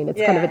know what I mean?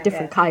 It's kind of a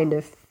different kind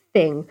of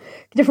thing,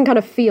 a different kind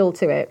of feel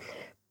to it.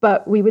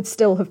 But we would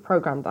still have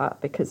programmed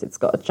that because it's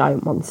got a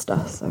giant monster.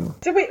 So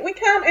Do we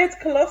counted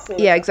Colossal?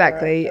 Yeah, as a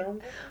exactly. horror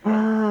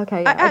film?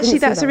 okay. Yeah, Actually,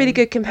 that's a really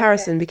good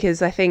comparison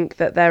because I think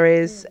that there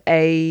is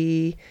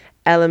a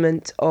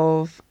element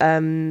of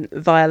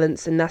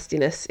violence and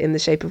nastiness in The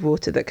Shape of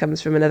Water that comes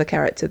from another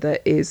character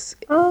that is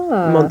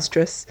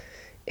monstrous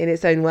in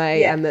its own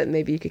way, and that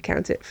maybe you could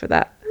count it for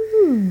that.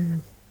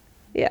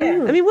 Yeah.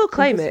 I mean, we'll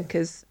claim it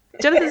because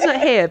Jonathan's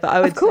not here, but I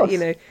would,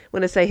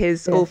 want to say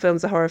his all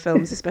films are horror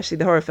films, especially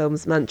the horror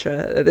films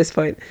mantra at this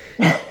point.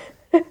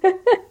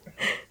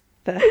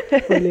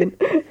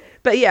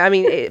 But yeah, I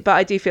mean, but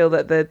I do feel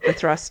that the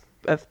thrust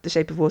of The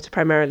Shape of Water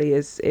primarily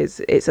is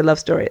it's a love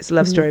story. It's a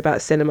love story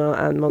about cinema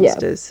and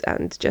monsters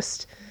and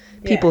just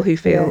people who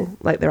feel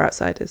like they're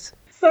outsiders.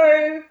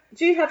 So,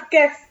 do you have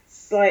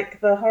guests like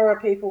the horror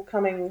people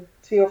coming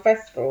to your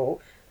festival?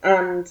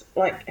 And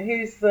like,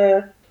 who's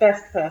the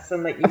best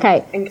person that you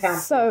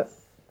encounter?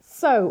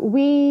 So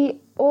we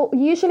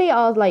usually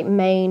our like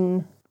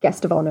main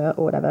guest of honor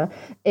or whatever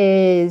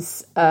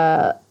is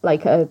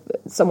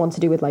someone to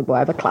do with like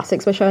whatever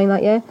classics we're showing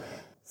that year.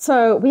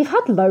 So we've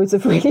had loads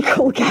of really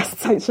cool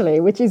guests actually,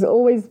 which is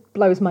always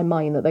blows my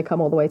mind that they come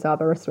all the way to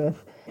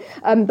Aberystwyth.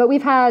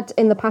 But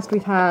in the past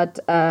we've had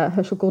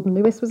Herschel Gordon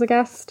Lewis was a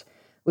guest.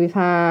 We've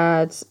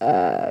had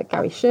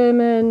Gary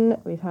Sherman.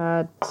 We've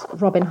had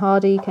Robin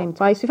Hardy came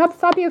twice. We've had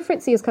Fabio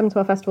Frizzi has come to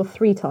our festival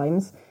 3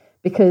 times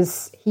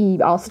because he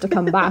asked to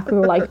come back. We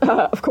were like,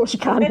 of course you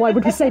can. Why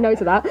would we say no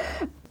to that?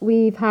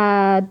 We've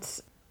had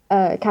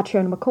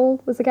Catriona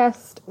MacColl was a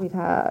guest. We've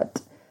had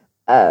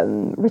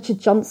Richard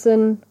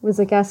Johnson was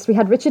a guest. We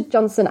had Richard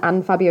Johnson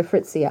and Fabio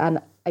Frizzi, and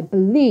I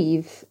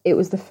believe it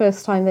was the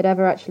first time they'd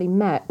ever actually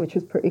met, which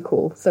was pretty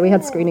cool. So we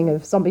had screening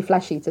of Zombie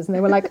Flesh Eaters, and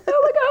they were like, oh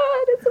my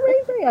god, it's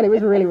amazing, and it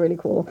was really, really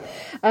cool.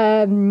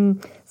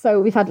 So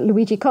we've had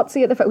Luigi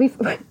Cozzi at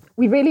the...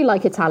 We really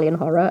like Italian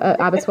horror at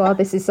Abattoir.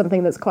 This is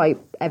something that's quite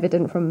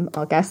evident from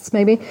our guests,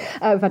 maybe.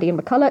 We've had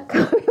Ian McCulloch,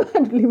 we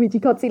had Luigi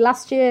Cozzi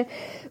last year.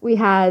 We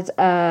had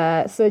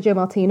Sergio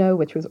Martino,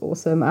 which was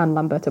awesome, and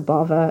Lamberto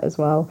Bava as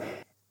well.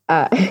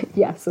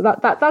 So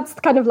that's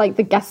kind of like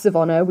the guests of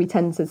honor. We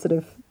tend to sort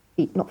of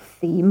not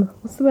theme.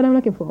 What's the word I'm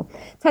looking for?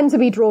 Tend to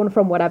be drawn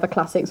from whatever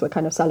classics we're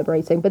kind of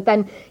celebrating. But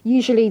then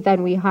usually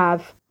we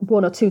have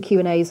 1 or 2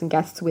 Q&As and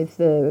guests with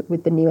the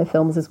newer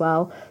films as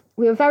well.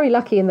 We were very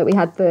lucky in that we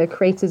had the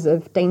creators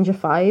of Danger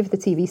 5, the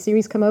TV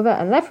series, come over,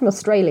 and they're from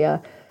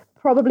Australia.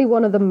 Probably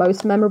one of the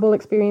most memorable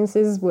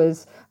experiences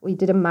was we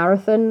did a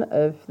marathon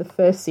of the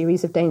first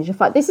series of Danger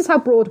 5. This is how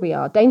broad we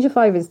are. Danger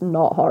 5 is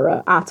not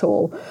horror at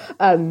all.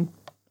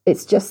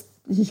 It's just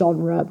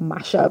genre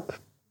mashup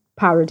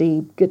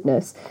parody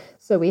goodness.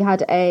 So we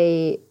had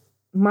a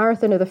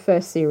marathon of the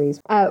first series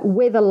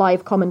with a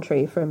live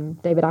commentary from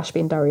David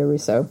Ashby and Dario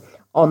Russo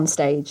on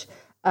stage,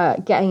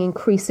 getting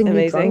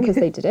increasingly drunk as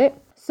they did it.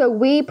 So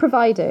we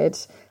provided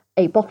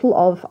a bottle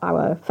of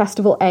our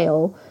festival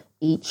ale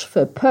each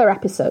per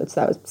episode.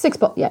 So that was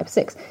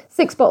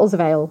 6 bottles of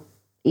ale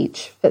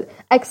each.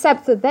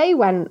 Except that they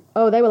were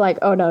like,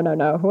 oh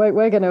no,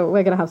 we're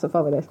gonna have some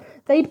fun with this.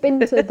 They'd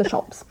been to the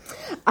shops,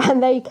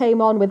 and they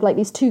came on with like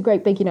these 2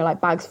 great big, like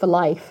bags for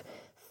life,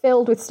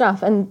 filled with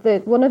stuff. And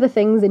one of the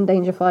things in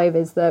Danger 5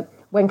 is that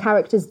when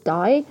characters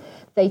die,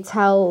 they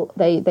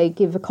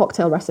give a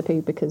cocktail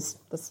recipe because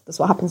that's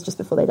what happens just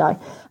before they die.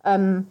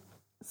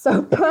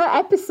 So per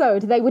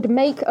episode, they would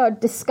make a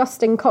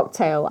disgusting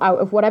cocktail out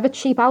of whatever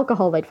cheap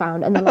alcohol they'd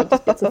found, and then like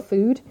just bits of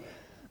food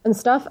and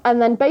stuff.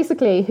 And then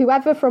basically,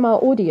 whoever from our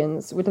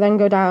audience would then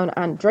go down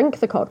and drink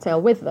the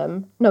cocktail with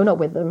them. No, not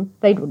with them.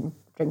 They wouldn't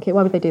drink it.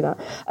 Why would they do that?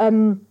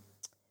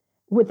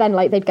 Would then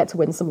like they'd get to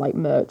win some like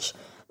merch.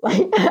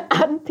 Like,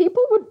 and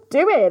people would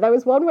do it. There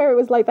was one where it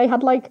was like they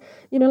had like,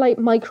 you know, like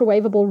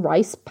microwavable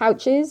rice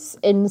pouches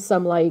in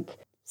some like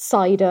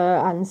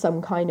cider and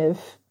some kind of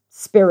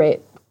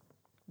spirit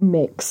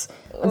mix,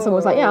 and someone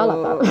was like, "Yeah, I'll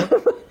have that."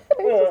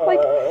 It was just like,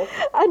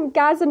 and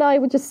Gaz and I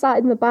were just sat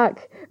in the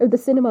back of the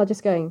cinema,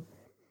 just going,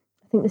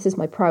 "I think this is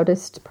my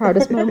proudest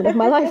moment of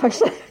my life.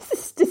 Actually, this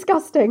is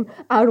disgusting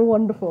and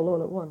wonderful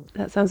all at once."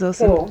 That sounds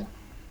awesome. Cool.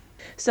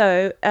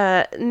 So,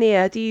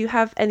 Nia, do you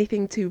have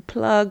anything to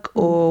plug,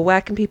 or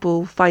where can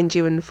people find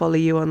you and follow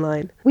you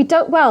online? We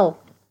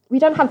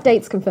don't have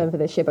dates confirmed for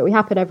this year, but we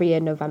happen every year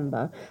in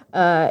November.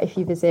 If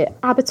you visit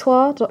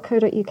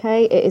abattoir.co.uk,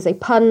 it is a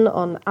pun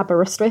on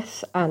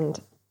Aberystwyth and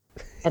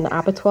an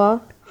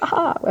abattoir.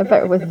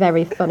 We're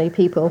very funny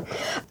people.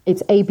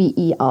 It's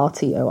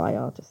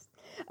ABERTOIR.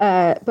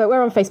 But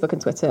we're on Facebook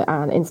and Twitter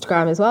and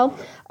Instagram as well.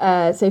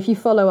 So if you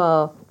follow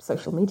our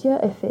social media,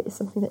 if it is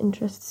something that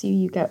interests you,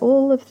 you get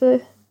all of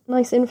the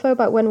nice info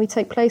about when we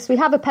take place. We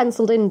have a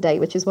penciled in date,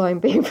 which is why I'm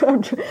being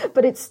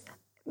but it's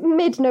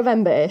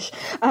mid-November-ish.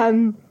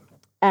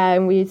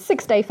 And we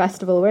 6-day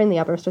festival. We're in the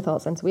Aberystwyth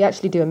Arts Centre. We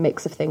actually do a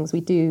mix of things.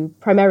 We do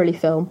primarily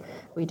film.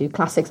 We do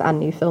classics and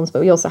new films,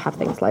 but we also have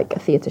things like a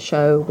theatre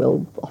show.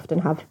 We'll often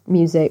have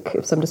music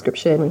of some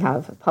description. We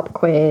have a pub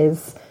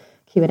quiz,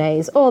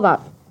 Q&As, all that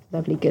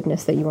lovely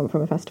goodness that you want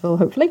from a festival,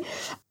 hopefully.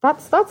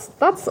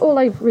 That's all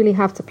I really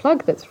have to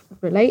plug that's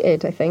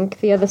related, I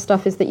think. The other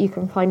stuff is that you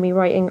can find me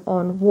writing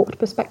on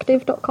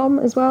warpedperspective.com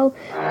as well.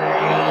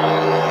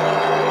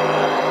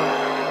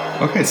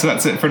 Okay, so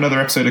that's it for another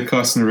episode of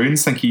Casting the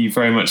Runes. Thank you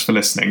very much for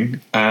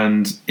listening.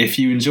 And if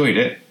you enjoyed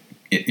it,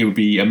 it would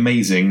be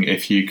amazing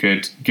if you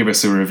could give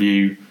us a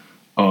review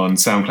on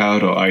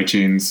SoundCloud or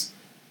iTunes.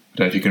 I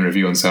don't know if you can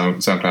review on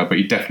SoundCloud, but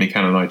you definitely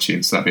can on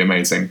iTunes, so that'd be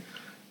amazing.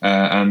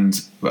 And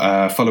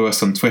follow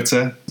us on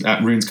Twitter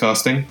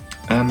 @RunesCasting.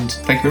 And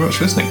thank you very much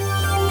for listening.